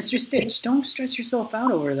 Why? Mr. Stitch, don't stress yourself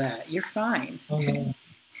out over that. You're fine.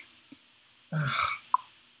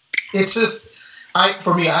 It's just...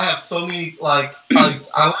 For me, I have so many I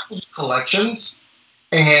like to do collections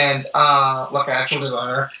and like an actual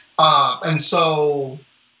designer, and so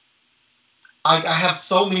I have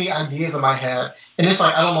so many ideas in my head, and it's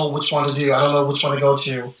like I don't know which one to do. I don't know which one to go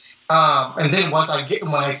to, and then when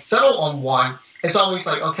I settle on one, it's always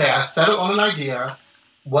like, okay, I settled on an idea.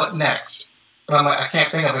 What next? And I'm like, I can't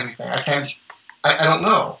think of anything. I don't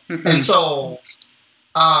know. And so,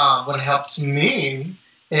 what helps me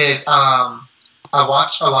is I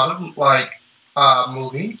watch a lot of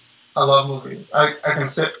movies. I love movies. I can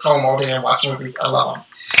sit home all day and watch movies. I love them.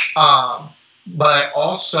 But I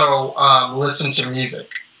also listen to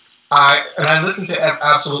music. I listen to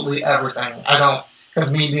absolutely everything. I don't,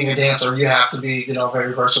 because me being a dancer, you have to be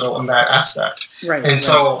very versatile in that aspect. Right. And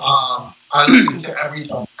so I listen to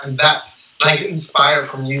everything, and that's I get inspired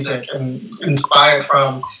from music and inspired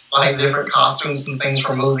from different costumes and things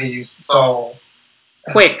from movies. So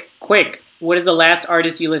quick. What is the last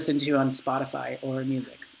artist you listened to on Spotify or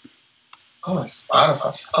music? Oh,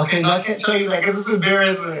 Spotify. Okay, no, I can't tell you that because it's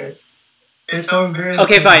embarrassing. It's so embarrassing.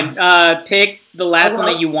 Okay, fine. Pick the last one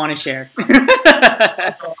that you want to share.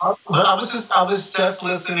 I was just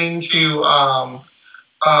listening to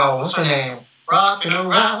what's her name? Rocking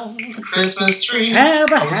around the Christmas tree. Have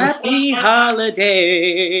a happy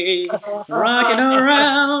holiday. Rocking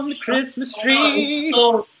around the Christmas tree.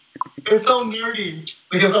 It's so nerdy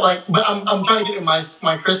because but I'm trying to get in my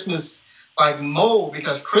Christmas mode,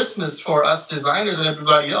 because Christmas for us designers and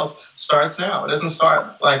everybody else starts now. It doesn't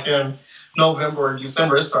start in November or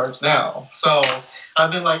December. It starts now. So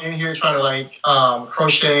I've been in here trying to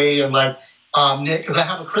crochet and knit, because I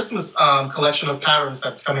have a Christmas collection of patterns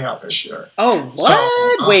that's coming out this year. Oh, what?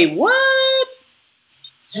 So, wait, what?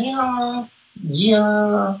 Yeah.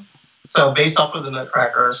 So based off of the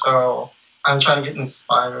Nutcracker, so I'm trying to get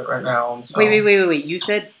inspired right now. And so. Wait.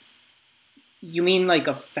 You mean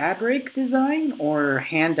a fabric design or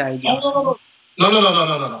hand-dyed yarn?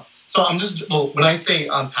 No. So I'm just, when I say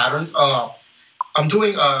patterns, I'm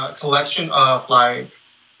doing a collection of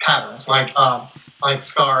patterns, like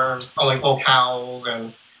scarves, cowls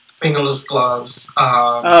and fingerless gloves.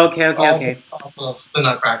 Okay. Of the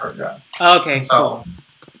Nutcracker, yeah. Okay, so,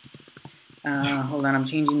 cool. Hold on, I'm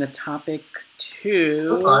changing the topic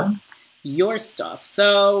to your stuff.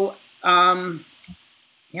 So,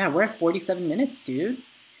 yeah, we're at 47 minutes, dude.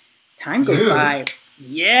 Time goes by.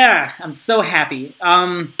 Yeah, I'm so happy.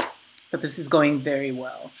 But this is going very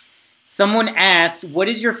well. Someone asked, what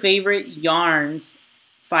is your favorite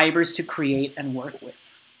fibers to create and work with?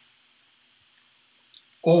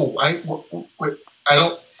 Oh, I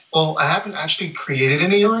haven't actually created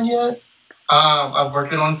any yarn yet. I've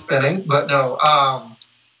worked on spinning, but no.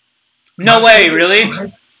 No way, really?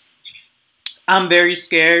 I'm very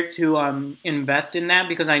scared to invest in that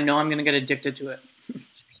because I know I'm going to get addicted to it.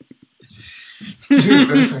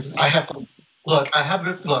 Dude, I have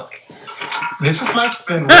this. Look, this is my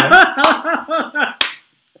spin wheel.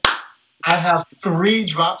 I have 3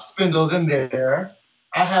 drop spindles in there.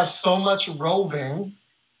 I have so much roving.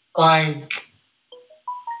 I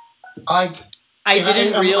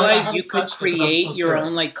didn't realize you could create your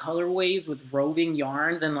own colorways with roving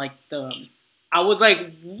yarns and I was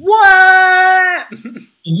like, what?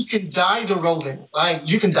 You can dye the roving.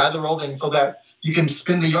 You can dye the roving so that you can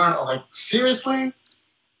spin the yarn. Seriously?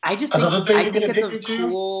 I think it's a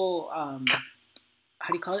cool, how do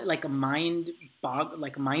you call it? A mind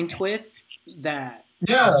twist that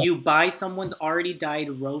you buy someone's already dyed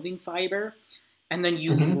roving fiber and then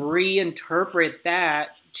you reinterpret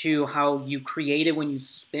that to how you create it when you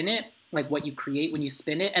spin it, what you create when you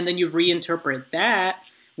spin it, and then you reinterpret that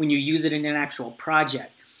when you use it in an actual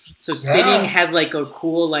project. So spinning has a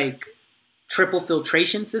cool triple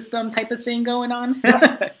filtration system type of thing going on.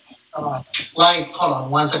 Hold on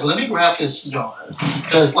one second. Let me grab this yarn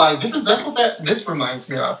because this reminds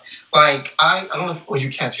me of. I don't know if you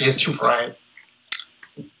can't see. It's too bright.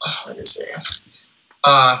 Let me see.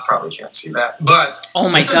 Probably can't see that. But oh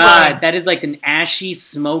my god, that is an ashy,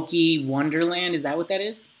 smoky wonderland. Is that what that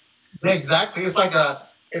is? Yeah, exactly. It's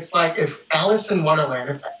if Alice in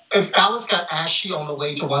Wonderland. If Alice got ashy on the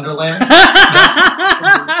way to Wonderland.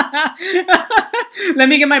 Let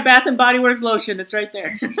me get my Bath and Body Works lotion. It's right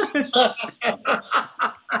there.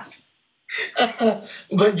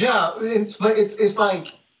 But yeah, it's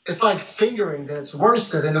like fingering that it's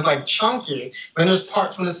worsted and it's chunky. And there's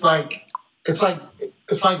parts when it's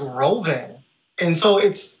roving, and so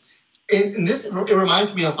it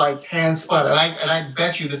reminds me of hand spun, and I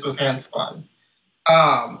bet you this was hand spun.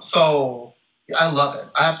 So I love it.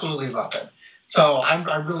 I absolutely love it. So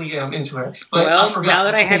I really am into it. But well, now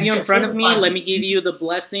that I have you in front of me, let me give you the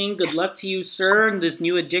blessing. Good luck to you, sir, in this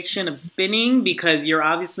new addiction of spinning, because you're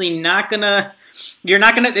obviously not gonna. You're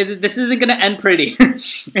not gonna. This isn't gonna end pretty.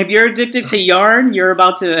 If you're addicted to yarn, you're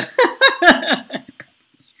about to.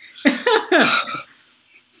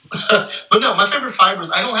 But no, my favorite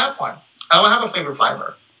fibers. I don't have one. I don't have a favorite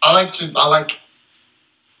fiber. I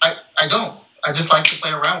don't. I just like to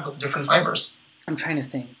play around with different fibers. I'm trying to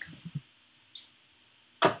think.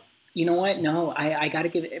 You know what? No, I gotta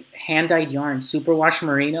give it hand-dyed yarn. Superwash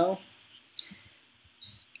Merino.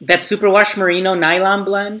 That Superwash Merino nylon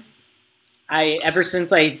blend. Ever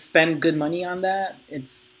since I spent good money on that, it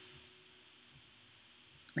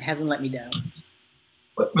hasn't let me down.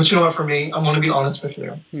 But you know what? For me, I'm going to be honest with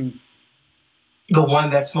you. The one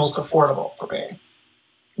that's most affordable for me.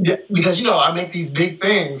 Yeah, because I make these big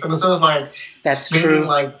things, and so it's like that's true.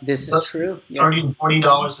 Like this is true. $30 to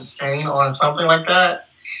 $40 a skein on something like that.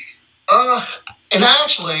 And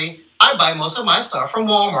actually, I buy most of my stuff from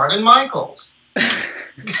Walmart and Michaels.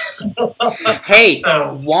 Hey,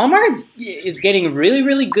 so, Walmart is getting really,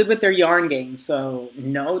 really good with their yarn game. So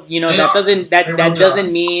no, that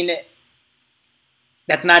doesn't mean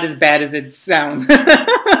that's not as bad as it sounds.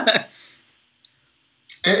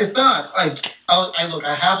 It's not like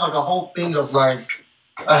I have like a whole thing of like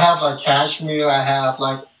I have like cashmere, I have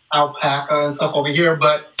like alpaca and stuff over here,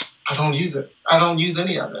 but I don't use it. I don't use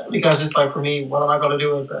any of it because it's like for me, what am I going to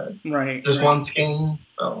do with it? Right. Just one skein.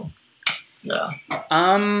 So yeah.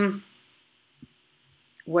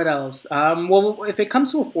 What else? Well, if it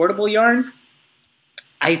comes to affordable yarns,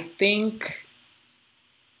 I think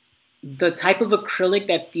the type of acrylic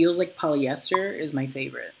that feels like polyester is my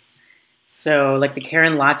favorite. So, like the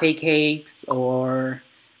Karen Latte Cakes or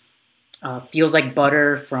Feels Like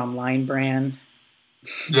Butter from Line Brand.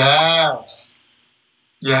 Yes.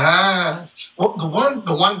 Yes. Well, the one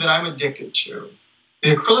that I'm addicted to,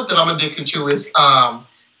 the acrylic that I'm addicted to is,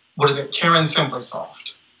 what is it? Karen Simply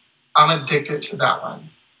Soft. I'm addicted to that one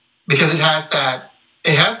because it has that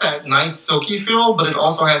nice silky feel, but it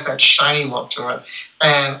also has that shiny look to it.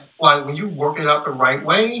 And like when you work it out the right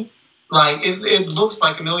way, like it looks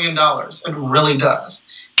like $1 million. It really does.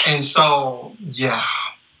 And so, yeah.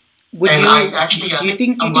 Do you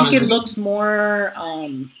think it looks more?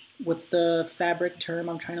 What's the fabric term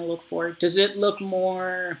I'm trying to look for? Does it look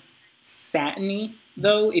more satiny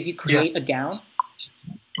though? If you create a gown.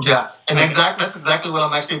 Yeah, and that's exactly what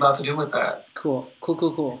I'm actually about to do with that. Cool.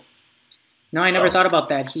 No, I never thought about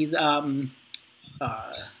that. He's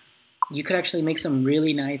you could actually make some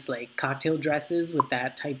really nice like cocktail dresses with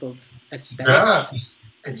that type of aesthetic. Yeah,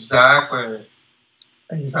 exactly.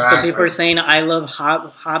 So people are saying I love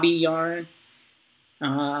hobby yarn.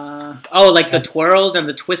 Like the twirls and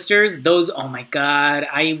the twisters. Those, oh my god!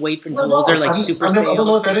 I wait until those are like super sale. I don't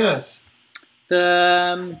know what that is.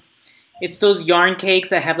 It's those yarn cakes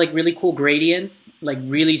that have like really cool gradients, like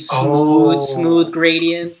really smooth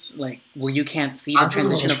gradients, like where you can't see the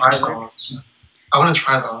transition of color. I want to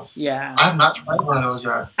try those. Yeah, I have not tried one of those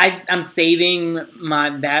yet. I'm saving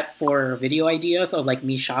that for video ideas of like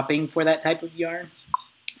me shopping for that type of yarn.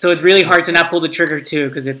 So it's really hard to not pull the trigger too,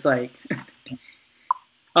 because it's like,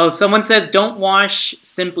 oh, someone says don't wash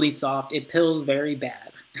Simply Soft; it pills very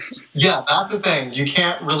bad. Yeah, that's the thing. You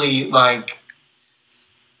can't really like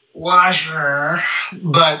wash her,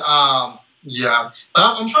 but yeah. But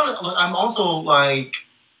I'm also like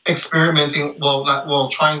experimenting.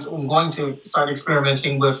 I'm going to start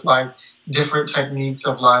experimenting with like different techniques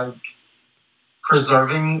of like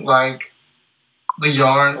preserving like the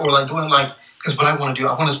yarn or like doing like, because what I want to do,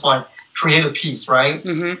 I want to like create a piece, right?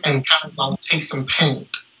 Mm-hmm. And kind of like take some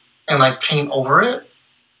paint and like paint over it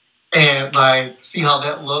and like see how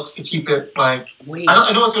that looks to keep it like. Wait.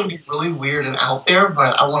 I know it's going to be really weird and out there,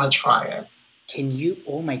 but I want to try it. Can you?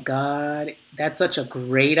 Oh my god, that's such a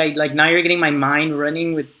great idea! Like now you're getting my mind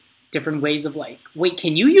running with different ways of like. Wait,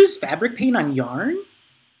 can you use fabric paint on yarn?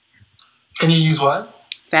 Can you use what?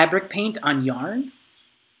 Fabric paint on yarn?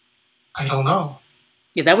 I don't know.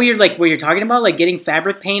 Is that what you're talking about? Like getting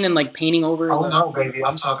fabric paint and like painting over? Oh no, baby!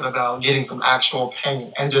 I'm talking about getting some actual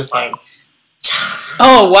paint and just like.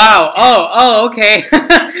 Oh wow! Oh okay.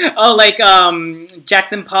 Oh, like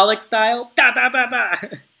Jackson Pollock style. Da da da da.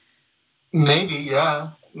 Maybe,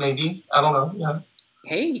 yeah. Maybe. I don't know. Yeah.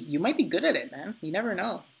 Hey, you might be good at it, man. You never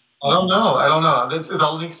know. I don't know. This is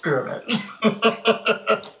all an experiment.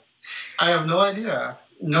 I have no idea.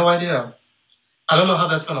 I don't know how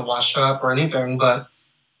that's going to wash up or anything, but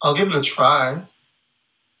I'll give it a try.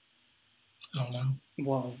 I don't know.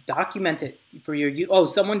 Well, document it for your... Oh,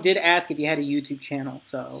 someone did ask if you had a YouTube channel,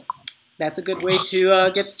 so That's a good way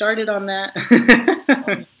to get started on that.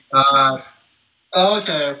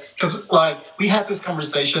 Okay, because like we had this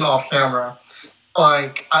conversation off camera.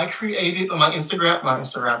 Like I created my YouTube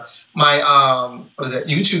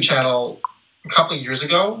channel a couple of years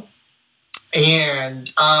ago, and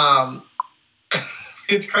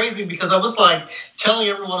it's crazy because I was like telling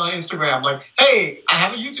everyone on Instagram, like, "Hey, I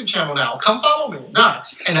have a YouTube channel now. Come follow me." Nah.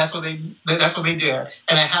 And that's what they did.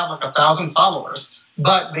 And I have like 1,000 followers,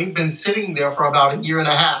 but they've been sitting there for about a year and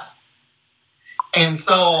a half. And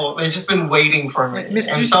so they've just been waiting for me.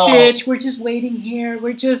 Mr. Stitch, we're just waiting here.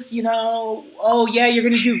 We're just, oh yeah, you're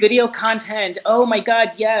going to do video content. Oh my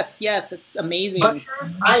God, yes, it's amazing. But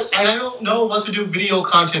I don't know what to do video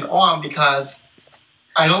content on because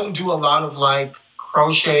I don't do a lot of like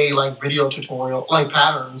crochet, like video tutorial, like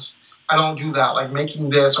patterns. I don't do that, like making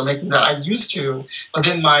this or making that. I used to, but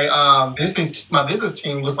then my business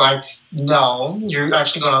team was like, "No, you're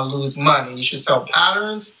actually going to lose money. You should sell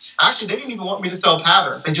patterns." Actually, they didn't even want me to sell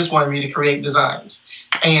patterns. They just wanted me to create designs.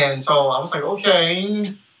 And so I was like, okay.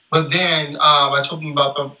 But then I told them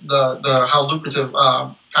about the how lucrative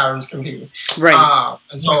patterns can be. Right.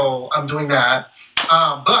 And so I'm doing that.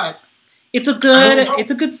 But it's a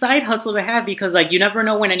good side hustle to have because like you never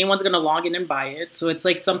know when anyone's gonna log in and buy it. So it's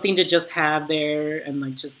like something to just have there and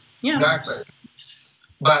like just Exactly.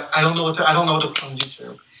 But I don't know what to put on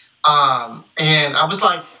YouTube. And I was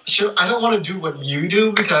like, sure, I don't want to do what you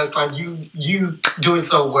do because like you do it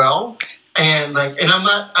so well, and like, and I'm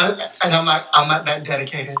not that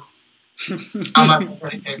dedicated. I'm not that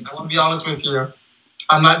dedicated. I want to be honest with you.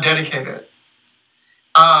 I'm not dedicated.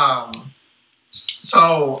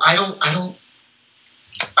 So I don't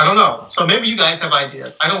know. So maybe you guys have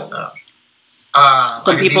ideas. I don't know.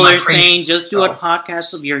 Some people are saying just do a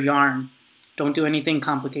podcast of your yarn. Don't do anything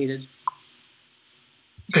complicated.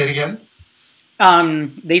 Say it again.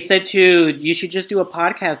 They said you should just do a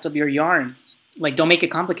podcast of your yarn. Like, don't make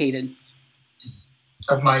it complicated.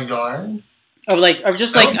 Of my yarn? Of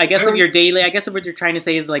your daily. I guess what you're trying to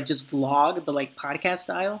say is like just vlog, but like podcast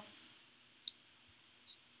style.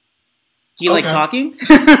 Do you like talking?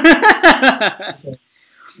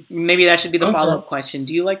 Maybe that should be the follow-up question.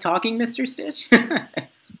 Do you like talking, Mr. Stitch?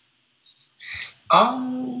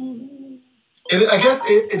 I guess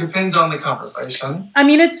it depends on the conversation. I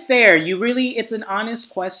mean, it's fair. It's an honest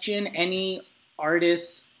question. Any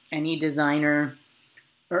artist, any designer,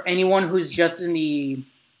 or anyone who's just in the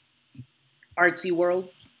artsy world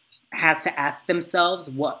has to ask themselves,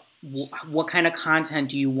 what kind of content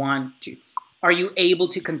do you want to? Are you able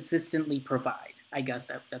to consistently provide? I guess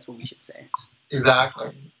that's what we should say.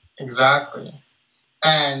 Exactly.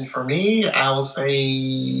 And for me, I will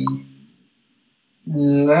say,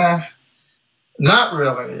 nah. Not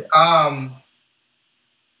really.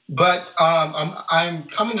 But I'm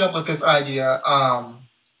coming up with this idea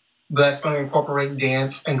that's going to incorporate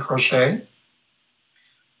dance and crochet.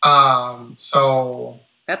 So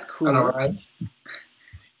that's cool. I know, right?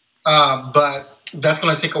 But that's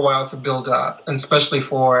going to take a while to build up, and especially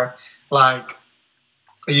for like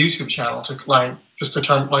a YouTube channel to like just to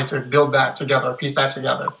build that together, piece that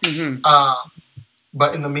together. Mm-hmm.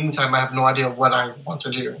 But in the meantime, I have no idea what I want to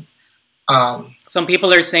do. Some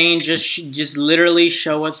people are saying just literally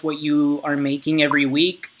show us what you are making every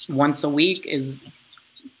week, once a week is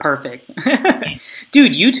perfect.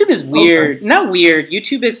 Dude, YouTube is weird. Okay. Not weird.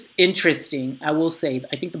 YouTube is interesting, I will say.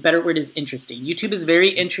 I think the better word is interesting. YouTube is very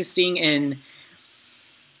interesting in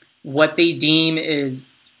what they deem is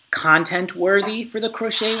content worthy for the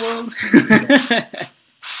crochet world.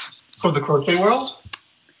 For the crochet world?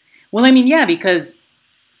 Well, I mean, yeah, because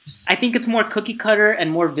I think it's more cookie cutter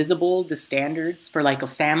and more visible, the standards for like a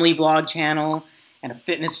family vlog channel and a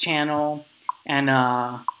fitness channel and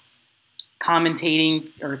a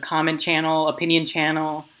commentating or comment channel, opinion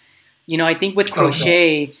channel. I think with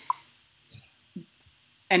crochet,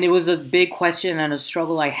 and it was a big question and a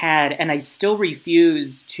struggle I had, and I still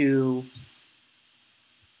refuse to.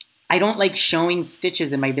 I don't like showing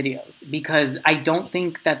stitches in my videos because I don't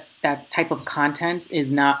think that type of content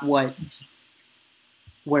is not what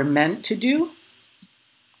we're meant to do.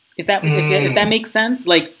 If that makes sense.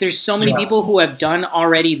 Like there's so many people who have done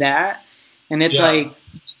already that, and it's like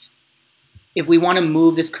if we want to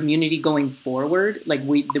move this community going forward, like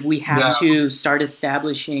we have to start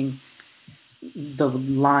establishing the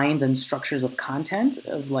lines and structures of content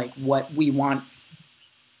of like what we want.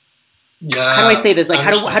 How do I say this? Like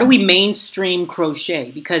how do we mainstream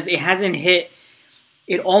crochet? Because it hasn't hit.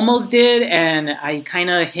 It almost did, and I kind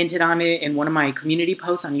of hinted on it in one of my community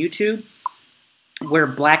posts on YouTube, where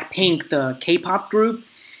Blackpink, the K-pop group,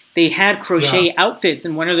 they had crochet outfits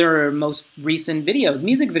in one of their most recent videos,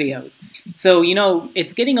 music videos. So, you know,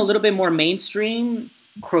 it's getting a little bit more mainstream,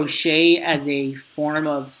 crochet as a form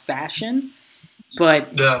of fashion.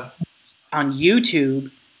 But on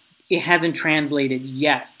YouTube, it hasn't translated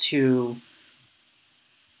yet to,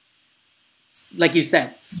 like you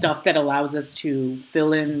said, stuff that allows us to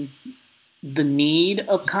fill in the need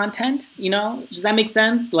of content, you know? Does that make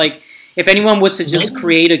sense? Like, if anyone was to just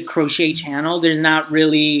create a crochet channel, there's not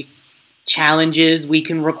really challenges we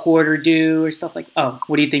can record or do or stuff like. Oh,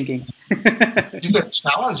 what are you thinking? You said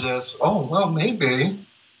challenges. Oh, well, maybe.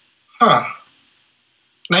 Huh.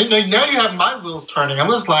 Now you have my wheels turning. I'm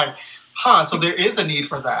just like, so there is a need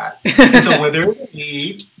for that. And so where there is a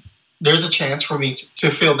need, there's a chance for me to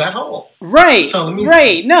fill that hole. Right, so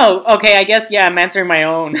right. No, okay, I guess, I'm answering my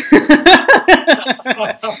own.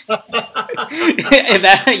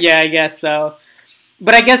 Yeah, I guess so.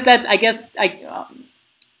 But I guess that's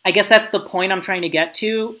the point I'm trying to get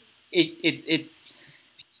to. It's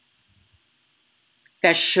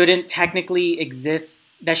that shouldn't technically exist.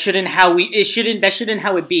 That shouldn't how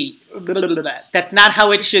it be. That's not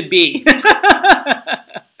how it should be.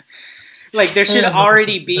 Like, there should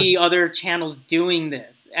already be other channels doing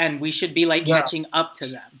this, and we should be like catching up to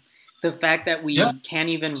them. The fact that we can't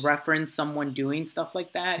even reference someone doing stuff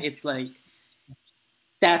like that, it's like,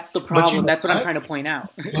 that's the problem. That's what I'm trying to point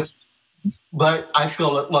out. But I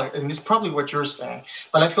feel like, and it's probably what you're saying,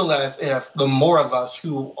 but I feel that as if the more of us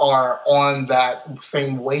who are on that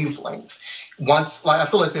same wavelength, I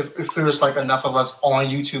feel as if there's like enough of us on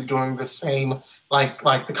YouTube doing the same, like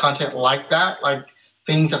the content like that, like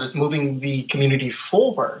things that is moving the community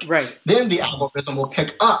forward, right? Then the algorithm will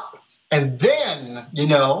pick up, and then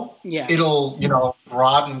it'll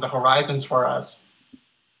broaden the horizons for us.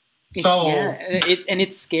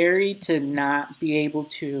 It's scary to not be able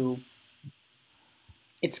to.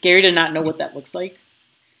 It's scary to not know what that looks like.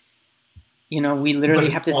 You know, we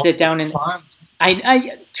literally have to sit down and. Fun.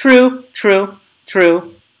 True.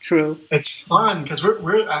 It's fun because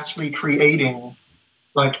we're actually creating,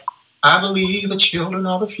 like, I believe the children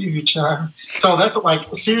are the future. So that's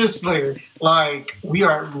like, seriously, like, we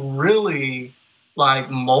are really like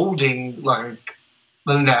molding like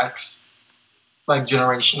the next like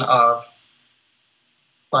generation of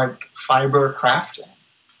like fiber crafting,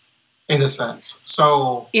 in a sense.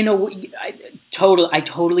 So I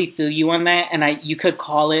totally feel you on that, and you could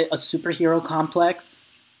call it a superhero complex.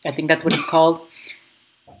 I think that's what it's called.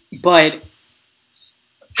 But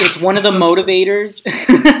it's one of the motivators.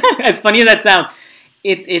 As funny as that sounds,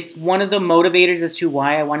 it's one of the motivators as to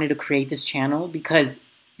why I wanted to create this channel, because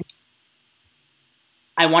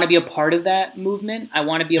I want to be a part of that movement. I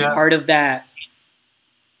want to be a part of that.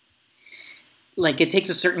 Like, it takes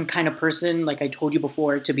a certain kind of person, like I told you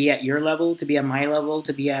before, to be at your level, to be at my level,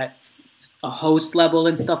 to be at a host level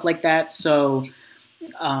and stuff like that. So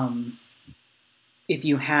if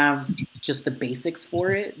you have just the basics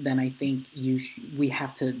for it, then I think we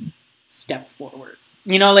have to step forward.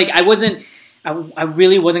 You know, like, I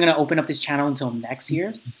really wasn't going to open up this channel until next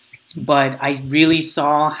year, but I really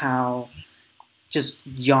saw how just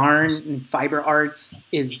yarn and fiber arts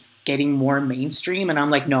is getting more mainstream, and I'm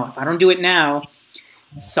like, no, if I don't do it now,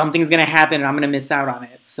 something's going to happen and I'm going to miss out on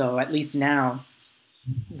it. So at least now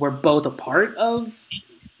we're both a part of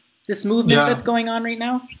this movement that's going on right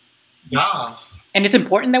now. Yes. And it's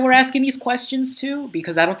important that we're asking these questions too,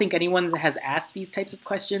 because I don't think anyone has asked these types of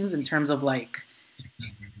questions in terms of like,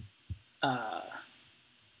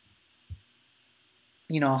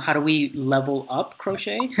 you know, how do we level up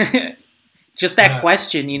crochet? Just that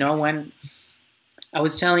question, you know, when I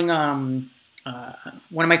was telling one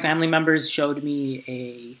of my family members showed me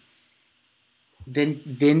a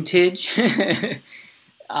vintage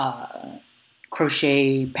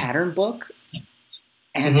crochet pattern book,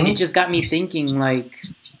 and it just got me thinking, like,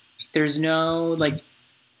 there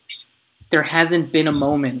hasn't been a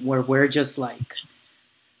moment where we're just like,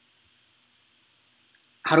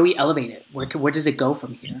 how do we elevate it? Where does it go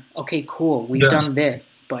from here? Okay, cool, we've done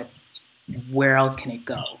this, but where else can it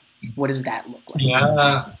go? What does that look like?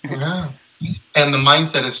 Yeah. And the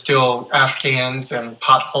mindset is still Afghans and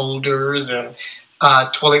pot holders and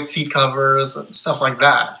toilet seat covers and stuff like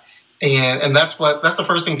that. And that's the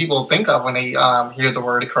first thing people think of when they hear the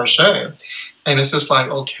word crochet. And it's just like,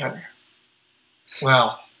 okay,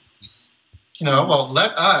 well, you know,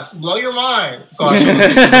 let us blow your mind. So I should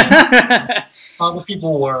how the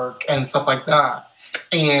people work and stuff like that.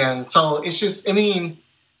 And so it's just, I mean,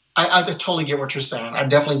 I just totally get what you're saying. I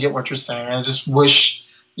definitely get what you're saying. I just wish,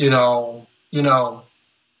 you know,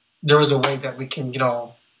 there was a way that we can, you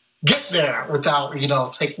know, get there without,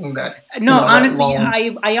 taking that. No, honestly,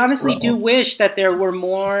 that I honestly road. do wish that there were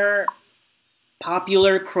more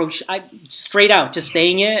popular crochet. Straight out, just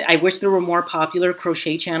saying it. I wish there were more popular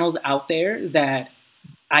crochet channels out there that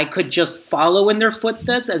I could just follow in their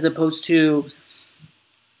footsteps, as opposed to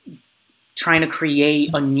trying to create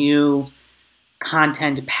a new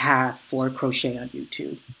content path for crochet on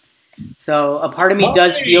YouTube. So a part of me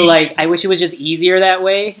does feel like I wish it was just easier that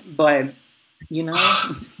way, but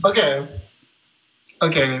Okay.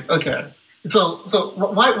 So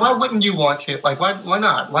why wouldn't you want to? Like, why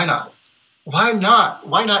not? Why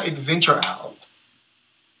not adventure out?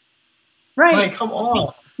 Right. Like, come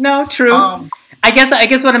on. No, true. I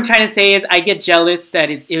guess what I'm trying to say is I get jealous that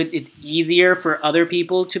it's easier for other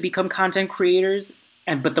people to become content creators,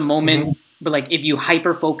 but the moment, but like if you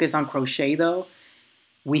hyper focus on crochet though,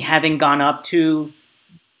 we haven't gone up to,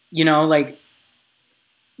 like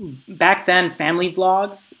back then family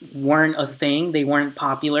vlogs weren't a thing, they weren't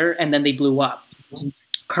popular, and then they blew up.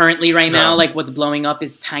 Currently, right now, like what's blowing up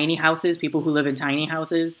is tiny houses, people who live in tiny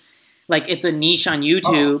houses. Like, it's a niche on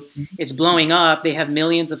YouTube. It's blowing up. They have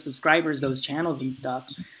millions of subscribers, those channels and stuff.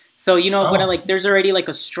 So, when there's already like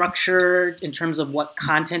a structure in terms of what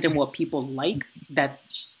content and what people like that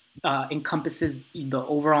encompasses the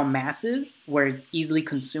overall masses, where it's easily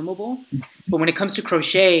consumable. But when it comes to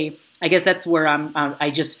crochet, I guess that's where I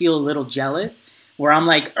just feel a little jealous, where I'm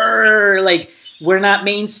like, we're not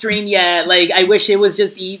mainstream yet. Like, I wish it was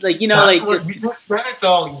just You just said it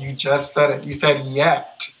though. You just said it. You said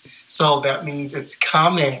yet. So that means it's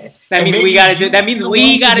coming. That means we gotta do. That means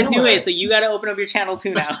we gotta do it. So you gotta open up your channel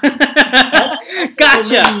too now.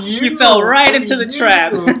 Gotcha. You fell right into the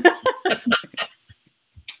trap.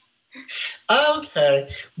 Okay,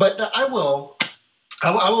 but I will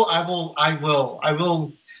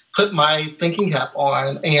put my thinking cap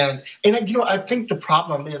on, and I think the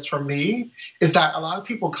problem is for me is that a lot of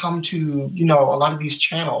people come to a lot of these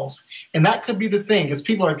channels, and that could be the thing, is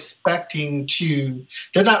people are expecting to,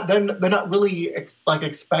 they're not really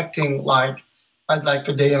expecting like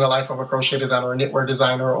the day in the life of a crochet designer or a knitwear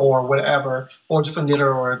designer or whatever, or just a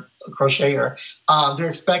knitter or a crocheter. They're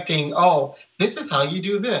expecting, oh, this is how you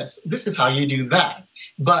do this, this is how you do that,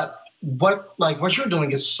 but what you're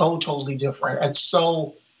doing is so totally different. It's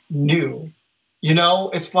so new,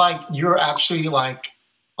 it's like you're actually like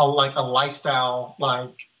a lifestyle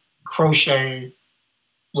crochet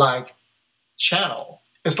channel.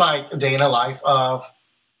 It's like a day in the life of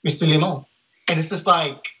Mr. Limon, and it's just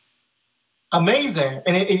like amazing,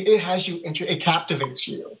 and it has you, it captivates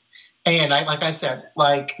you. And like I said,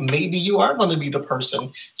 maybe you are going to be the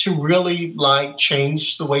person to really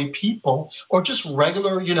change the way people, or just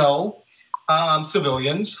regular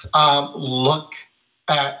civilians look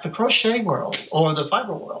at the crochet world or the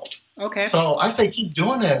fiber world. Okay. So I say keep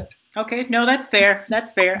doing it. Okay. No, that's fair.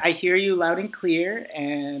 That's fair. I hear you loud and clear.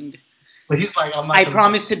 And but he's like, I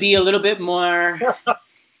promise to be a little bit more.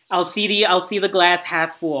 I'll see the glass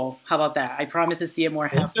half full. How about that? I promise to see it more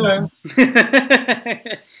half full.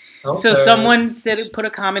 Okay. So someone put a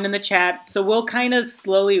comment in the chat. So we'll kind of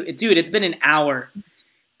slowly, dude, it's been an hour.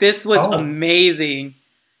 This was amazing.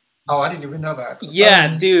 Oh, I didn't even know that.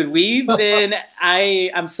 Yeah, dude, we've been.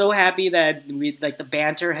 I'm so happy that the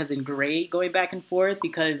banter has been great going back and forth,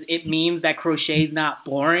 because it means that crochet's not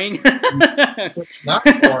boring. It's not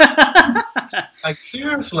boring.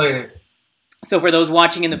 Seriously. So for those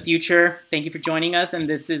watching in the future, thank you for joining us, and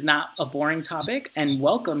this is not a boring topic, and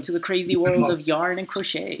welcome to the crazy world of yarn and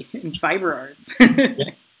crochet and fiber arts.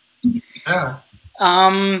 Yeah.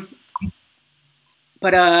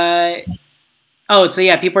 So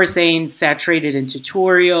yeah, people are saying saturated in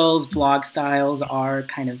tutorials, vlog styles are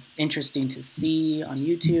kind of interesting to see on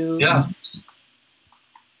YouTube. Yeah.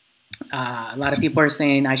 A lot of people are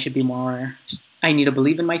saying I need to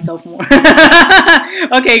believe in myself more.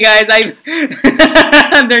 Okay, guys,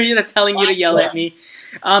 they're telling you to yell at me.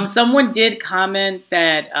 Someone did comment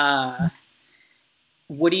that,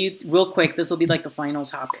 real quick, this will be like the final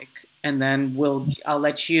topic, and then I'll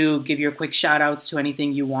let you give your quick shout outs to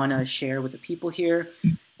anything you want to share with the people here.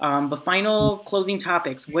 But final closing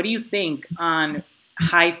topics. What do you think on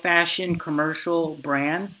high fashion commercial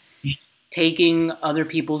brands taking other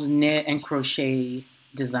people's knit and crochet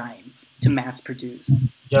designs to mass produce?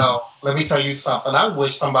 Yo, let me tell you something. I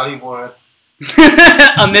wish somebody would.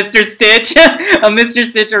 A Mr. Stitch? A Mr.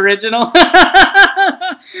 Stitch original?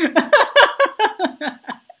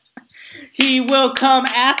 He will come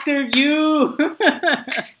after you.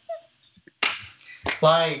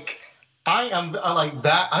 I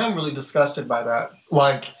am really disgusted by that.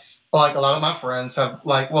 Like a lot of my friends have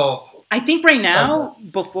I think right now,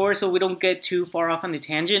 so we don't get too far off on the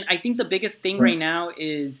tangent, I think the biggest thing right now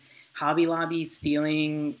is Hobby Lobby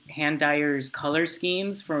stealing hand dyers' color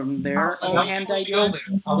schemes from their own hand dyed yarn.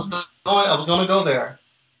 I was going to go there.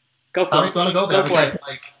 Go for it. I was going to go there because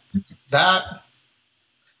like that.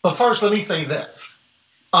 But first, let me say this.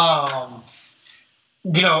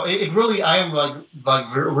 You know, it really, I am like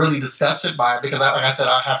really disgusted by it because, like I said,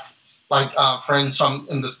 I have like friends on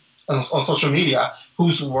social media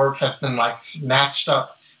whose work has been like snatched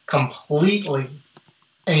up completely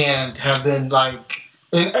and have been like,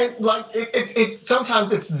 and like it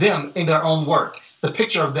sometimes it's them in their own work, the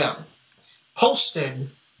picture of them posted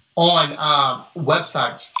on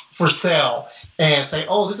websites for sale and say,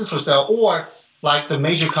 oh, this is for sale, or like the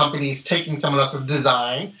major companies taking someone else's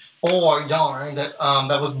design or yarn that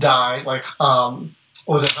that was dyed, like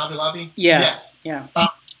was it Hobby Lobby? Yeah.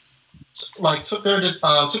 Like took their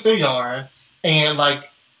yarn and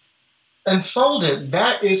sold it.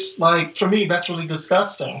 That is like, for me, that's really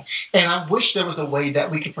disgusting. And I wish there was a way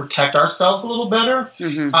that we could protect ourselves a little better.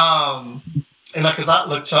 And because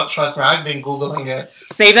trust me, I've been Googling it.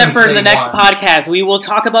 Save that for the next podcast. We will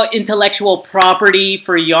talk about intellectual property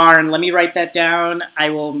for yarn. Let me write that down.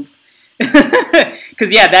 I will,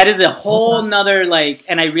 because yeah, that is a whole nother like,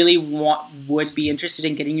 and I really would be interested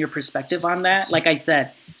in getting your perspective on that. Like I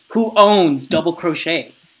said, who owns double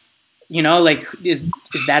crochet? You know, like is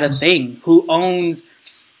that a thing? Who owns?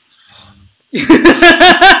 You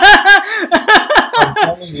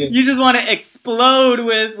just want to explode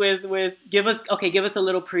with give us a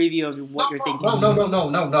little preview of what you're thinking.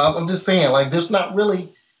 No. I'm just saying, like, there's not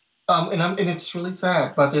really, and it's really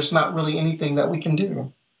sad, but there's not really anything that we can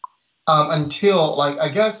do until, like, I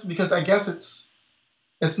guess it's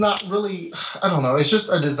not really, I don't know, it's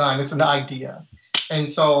just a design, it's an idea, and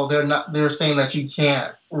so they're saying that you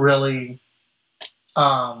can't really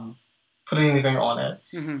put anything on it.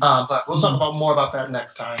 But we'll talk more about that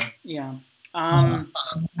next time. Yeah. I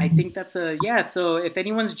think that's so if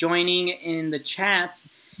anyone's joining in the chats,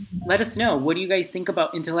 let us know. What do you guys think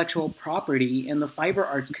about intellectual property in the fiber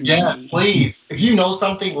arts community? Yes, please. If you know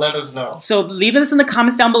something, let us know. So leave us in the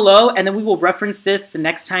comments down below, and then we will reference this the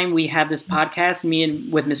next time we have this podcast,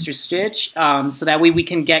 with Mr. Stitch, so that way we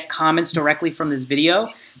can get comments directly from this video.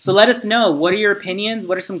 So let us know. What are your opinions?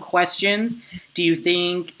 What are some questions? Do you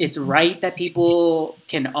think it's right that people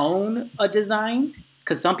can own a design?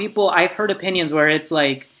 Because some people, I've heard opinions where it's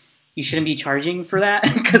like, you shouldn't be charging for that.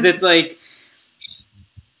 Because it's like,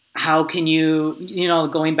 how can you,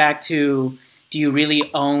 going back to, do you really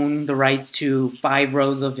own the rights to 5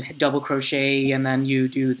 rows of double crochet and then you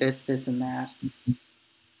do this, and that?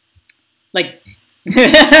 Like,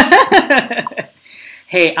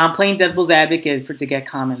 hey, I'm playing devil's advocate to get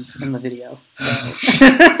comments in the video.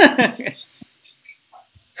 So.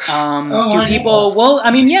 Do people, well, I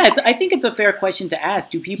mean, yeah, I think it's a fair question to ask.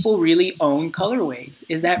 Do people really own colorways?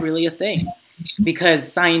 Is that really a thing?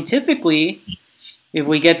 Because scientifically, if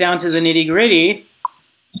we get down to the nitty-gritty,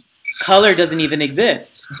 color doesn't even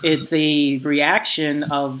exist. It's a reaction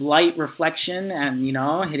of light reflection and,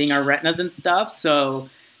 hitting our retinas and stuff. So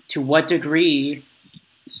to what degree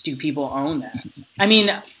do people own that? I mean,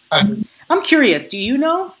 I'm curious. Do you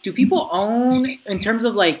know? Do people own, in terms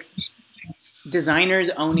of like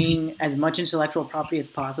designers owning as much intellectual property as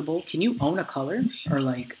possible, can you own a color? Or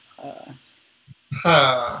like...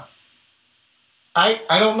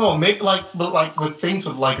 I don't know, maybe but with things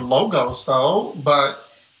with like logos though, but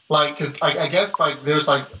like, cause I guess like there's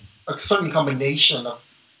like a certain combination of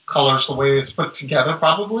colors, the way it's put together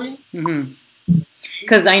probably.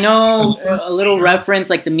 Because I know a little reference,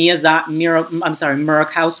 like the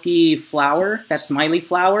Murakowski flower, that smiley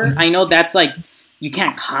flower. I know that's like, you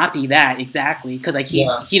can't copy that exactly, because like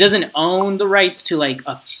he doesn't own the rights to like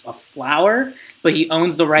a flower, but he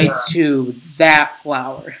owns the rights to that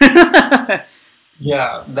flower.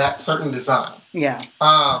 Yeah, that certain design. Yeah.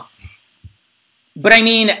 But I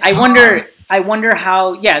mean, I wonder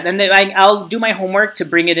how. Yeah, then I'll do my homework to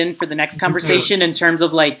bring it in for the next conversation in terms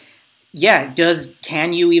of like,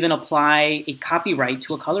 can you even apply a copyright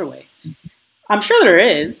to a colorway? I'm sure there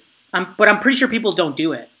is, but I'm pretty sure people don't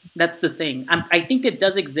do it. That's the thing. I think it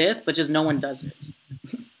does exist, but just no one does it.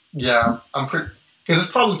 Yeah, because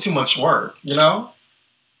it's probably too much work, And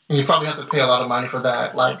you probably have to pay a lot of money for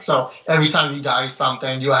that. Like, so every time you dye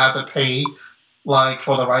something, you have to pay, like,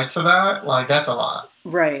 for the rights to that. Like, that's a lot.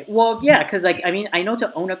 Right. Well, yeah, because, like, I mean, I know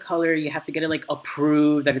to own a color, you have to get it, like,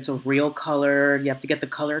 approved that it's a real color. You have to get the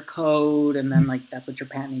color code, and then, like, that's what you're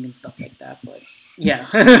patenting and stuff like that. But, yeah.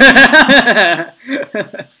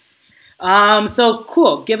 So,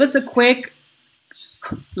 cool. Give us a quick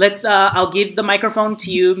I'll give the microphone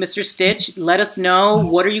to you, Mr. Stitch. Let us know,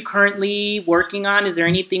 what are you currently working on? Is there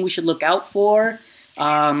anything we should look out for?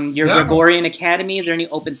 Your Gregorian Academy, is there any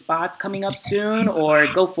open spots coming up soon? Or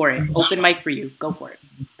go for it. Open mic for you. Go for it.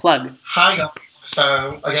 Plug. Hi, guys.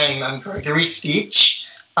 So, again, I'm Gregory Stitch.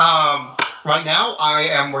 Right now, I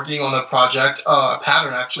am working on a project, a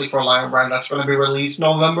pattern, actually, for Lion Brand that's going to be released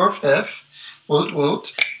November 5th. Woot,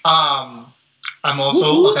 woot. I'm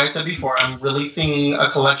also, like I said before, I'm releasing a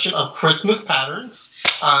collection of Christmas patterns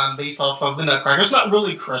based off of the Nutcrackers. Not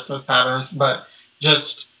really Christmas patterns, but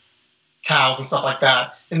just cows and stuff like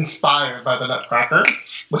that, inspired by the Nutcracker,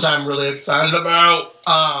 which I'm really excited about.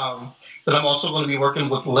 But I'm also going to be working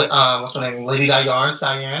with what's her name, Lady Di Yarns,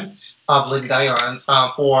 Diane of Lady Di Yarns,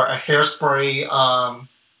 for a hairspray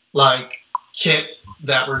like kit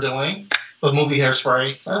that we're doing. The movie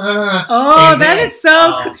Hairspray. That is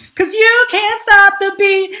so cool. Because you can't stop the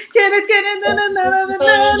beat. You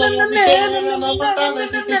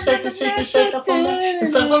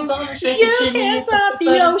can't stop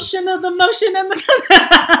the ocean of the motion and the...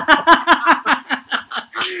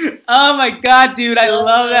 Oh my God, dude. I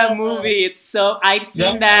love that movie. It's so... I've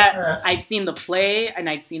seen that. I've seen the play and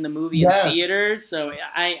I've seen the movie in theaters. So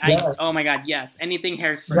oh my God, yes. Anything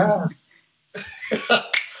Hairspray.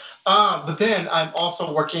 But then I'm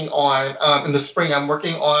also working on, in the spring, I'm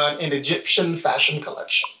working on an Egyptian fashion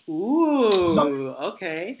collection. Ooh, so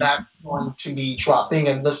okay. That's going to be dropping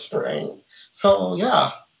in the spring. So,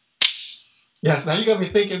 yeah. Yes, now you got me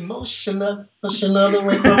thinking, motion other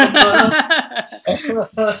way from above.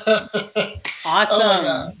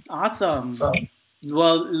 Awesome. Awesome. So,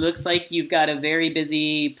 well, it looks like you've got a very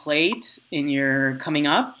busy plate in your coming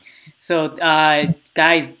up. So,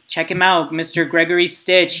 guys, check him out, Mr. Gregory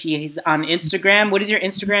Stitch. He's on Instagram. What is your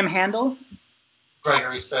Instagram handle?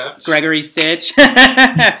 Gregory Stitch. Gregory Stitch.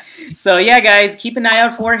 So, yeah, guys, keep an eye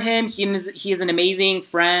out for him. He is an amazing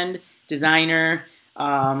friend, designer,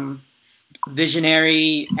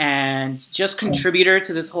 visionary, and just contributor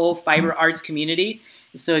to this whole fiber arts community.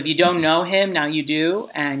 So if you don't know him, now you do,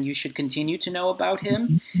 and you should continue to know about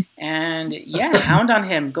him. And yeah, hound on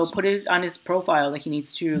him. Go put it on his profile that he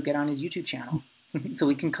needs to get on his YouTube channel so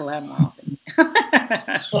we can collab more often.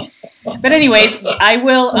 But anyways, I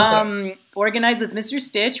will organize with Mr.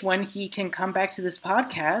 Stitch when he can come back to this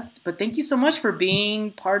podcast. But thank you so much for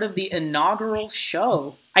being part of the inaugural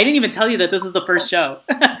show. I didn't even tell you that this was the first show.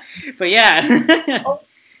 But yeah.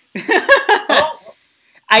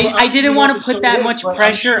 I didn't want to put that much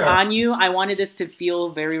pressure on you. I wanted this to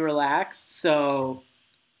feel very relaxed. So,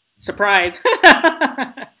 surprise.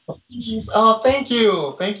 Oh, thank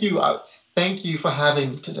you. Thank you. Thank you for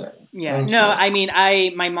having me today. Yeah. Thank no, you. I mean,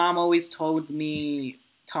 my mom always taught me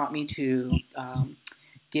to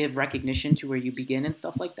give recognition to where you begin and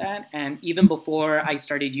stuff like that. And even before I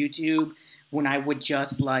started YouTube, when I would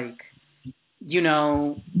just like,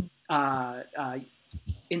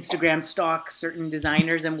 Instagram stalk certain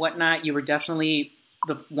designers and whatnot, you were definitely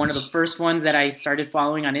one of the first ones that I started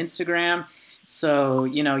following on Instagram. So,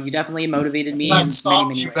 you definitely motivated me in many ways.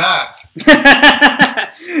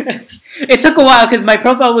 It took a while because my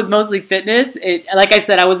profile was mostly fitness. Like I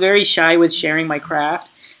said, I was very shy with sharing my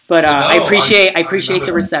craft, but I appreciate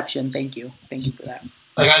the reception. Thank you for that.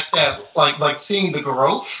 Like I said, like seeing the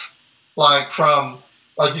growth, from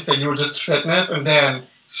you said, you were just fitness, and then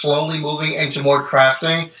slowly moving into more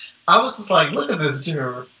crafting. I was just like, look at this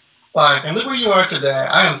dude. And look where you are today.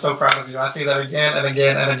 I am so proud of you. I say that again and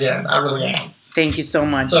again and again. I really am. Thank you so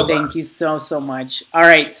much. Thank you so much. All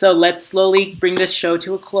right, so let's slowly bring this show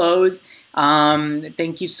to a close.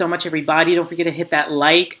 Thank you so much, everybody. Don't forget to hit that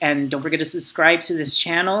like, and don't forget to subscribe to this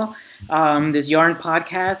channel. This Yarn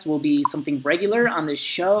Podcast will be something regular on this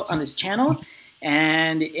show, on this channel.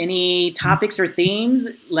 And any topics or themes,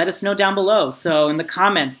 let us know down below. So in the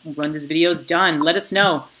comments, when this video is done, let us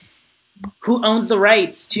know who owns the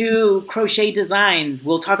rights to Crochet Designs.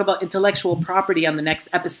 We'll talk about intellectual property on the next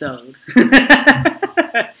episode.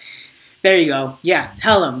 There you go. Yeah,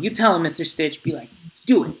 tell him. You tell him, Mr. Stitch. Be like,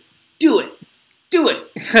 do it. Do it. Do it.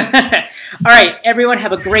 All right, everyone,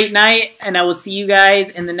 have a great night, and I will see you guys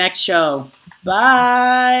in the next show.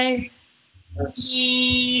 Bye.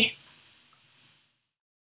 Bye.